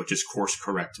happen, but just course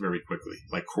correct very quickly.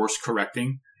 Like course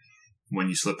correcting when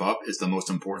you slip up is the most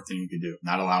important thing you can do.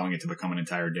 Not allowing it to become an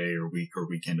entire day or week or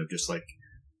weekend of just like,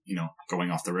 going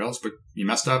off the rails, but you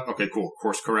messed up. Okay, cool.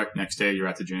 Course correct. Next day you're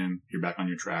at the gym, you're back on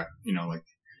your track, and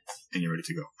you're ready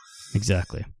to go.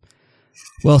 Exactly.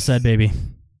 Well said, baby.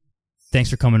 Thanks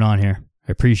for coming on here.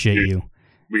 I appreciate you.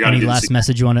 Any last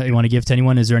message you want to give to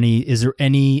anyone? Is there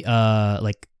any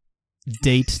like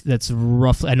date that's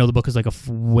roughly? I know the book is like a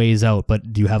ways out,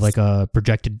 but do you have like a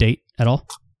projected date at all?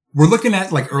 We're looking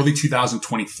at like early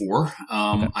 2024. Okay.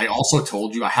 I also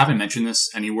told you, I haven't mentioned this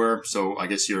anywhere, so I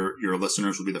guess your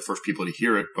listeners will be the first people to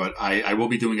hear it, but I will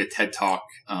be doing a TED Talk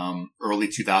early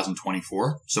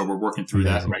 2024. So we're working through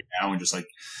that right now and just like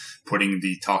putting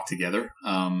the talk together.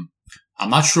 I'm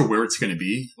not sure where it's going to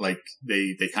be. Like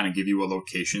they kind of give you a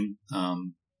location.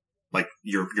 Like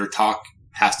your talk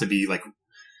has to be like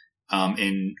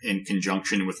in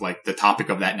conjunction with like the topic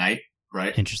of that night,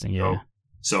 right? Interesting, yeah.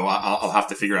 So I'll have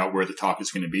to figure out where the talk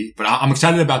is going to be. But I'm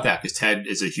excited about that because TED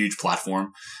is a huge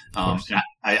platform. And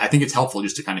I think it's helpful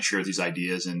just to kind of share these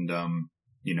ideas and,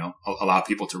 allow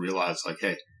people to realize like,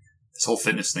 hey, this whole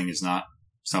fitness thing is not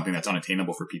something that's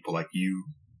unattainable for people. Like you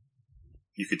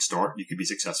could start, you could be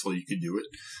successful, you could do it.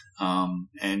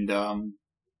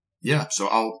 So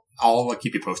I'll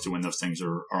keep you posted when those things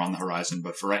are on the horizon.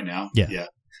 But for right now,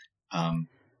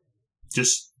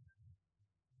 just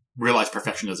realize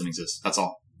perfection doesn't exist. That's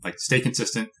all. Like stay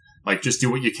consistent. Like just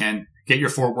do what you can. Get your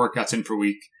 4 workouts in per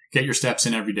week. Get your steps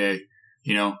in every day.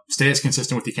 Stay as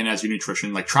consistent with you can as your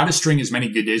nutrition. Like try to string as many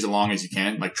good days along as you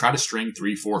can. Like try to string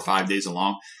 3, 4, 5 days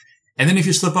along. And then if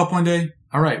you slip up one day,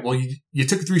 all right, well, you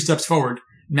took 3 steps forward.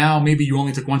 Now maybe you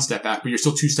only took 1 step back, but you're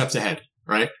still 2 steps ahead,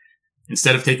 right?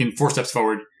 Instead of taking 4 steps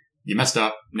forward, you messed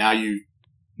up. Now you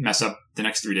mess up the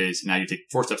next 3 days. Now you take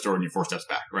 4 steps forward and you're 4 steps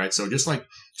back, right? So just like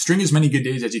string as many good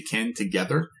days as you can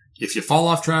together. If you fall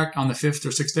off track on the 5th or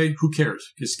 6th day, who cares?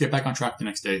 Just get back on track the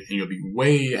next day and you'll be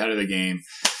way ahead of the game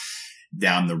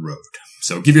down the road.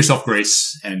 So give yourself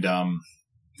grace. And,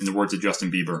 in the words of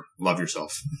Justin Bieber, love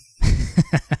yourself.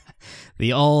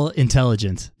 The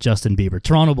all-intelligent Justin Bieber.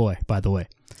 Toronto boy, by the way.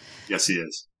 Yes, he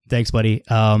is. Thanks, buddy.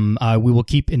 We will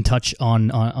keep in touch on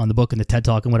the book and the TED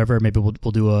Talk and whatever. Maybe we'll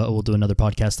do another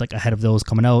podcast like ahead of those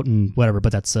coming out and whatever.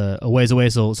 But that's a ways away,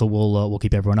 so we'll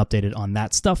keep everyone updated on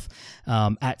that stuff.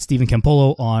 At Stephen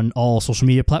Campolo on all social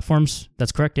media platforms.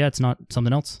 That's correct. Yeah, it's not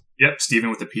something else. Yep, Stephen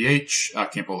with a PH.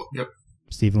 Campolo. Yep.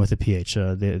 Stephen with a PH,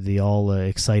 the all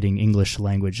exciting English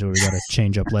language where we got to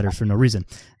change up letters for no reason.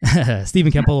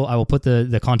 Stephen Campolo, I will put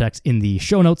the contacts in the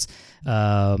show notes.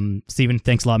 Stephen,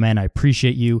 thanks a lot, man. I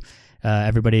appreciate you.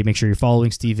 Everybody, make sure you're following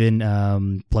Stephen.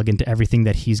 Plug into everything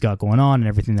that he's got going on and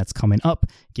everything that's coming up.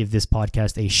 Give this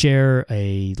podcast a share,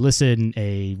 a listen,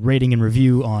 a rating and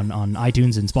review on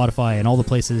iTunes and Spotify and all the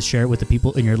places. Share it with the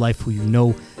people in your life who you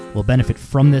know will benefit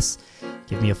from this.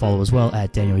 Give me a follow as well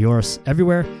at Daniel Yoris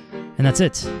everywhere. And that's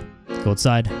it. Go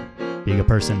outside, be a good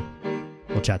person.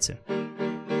 We'll chat soon.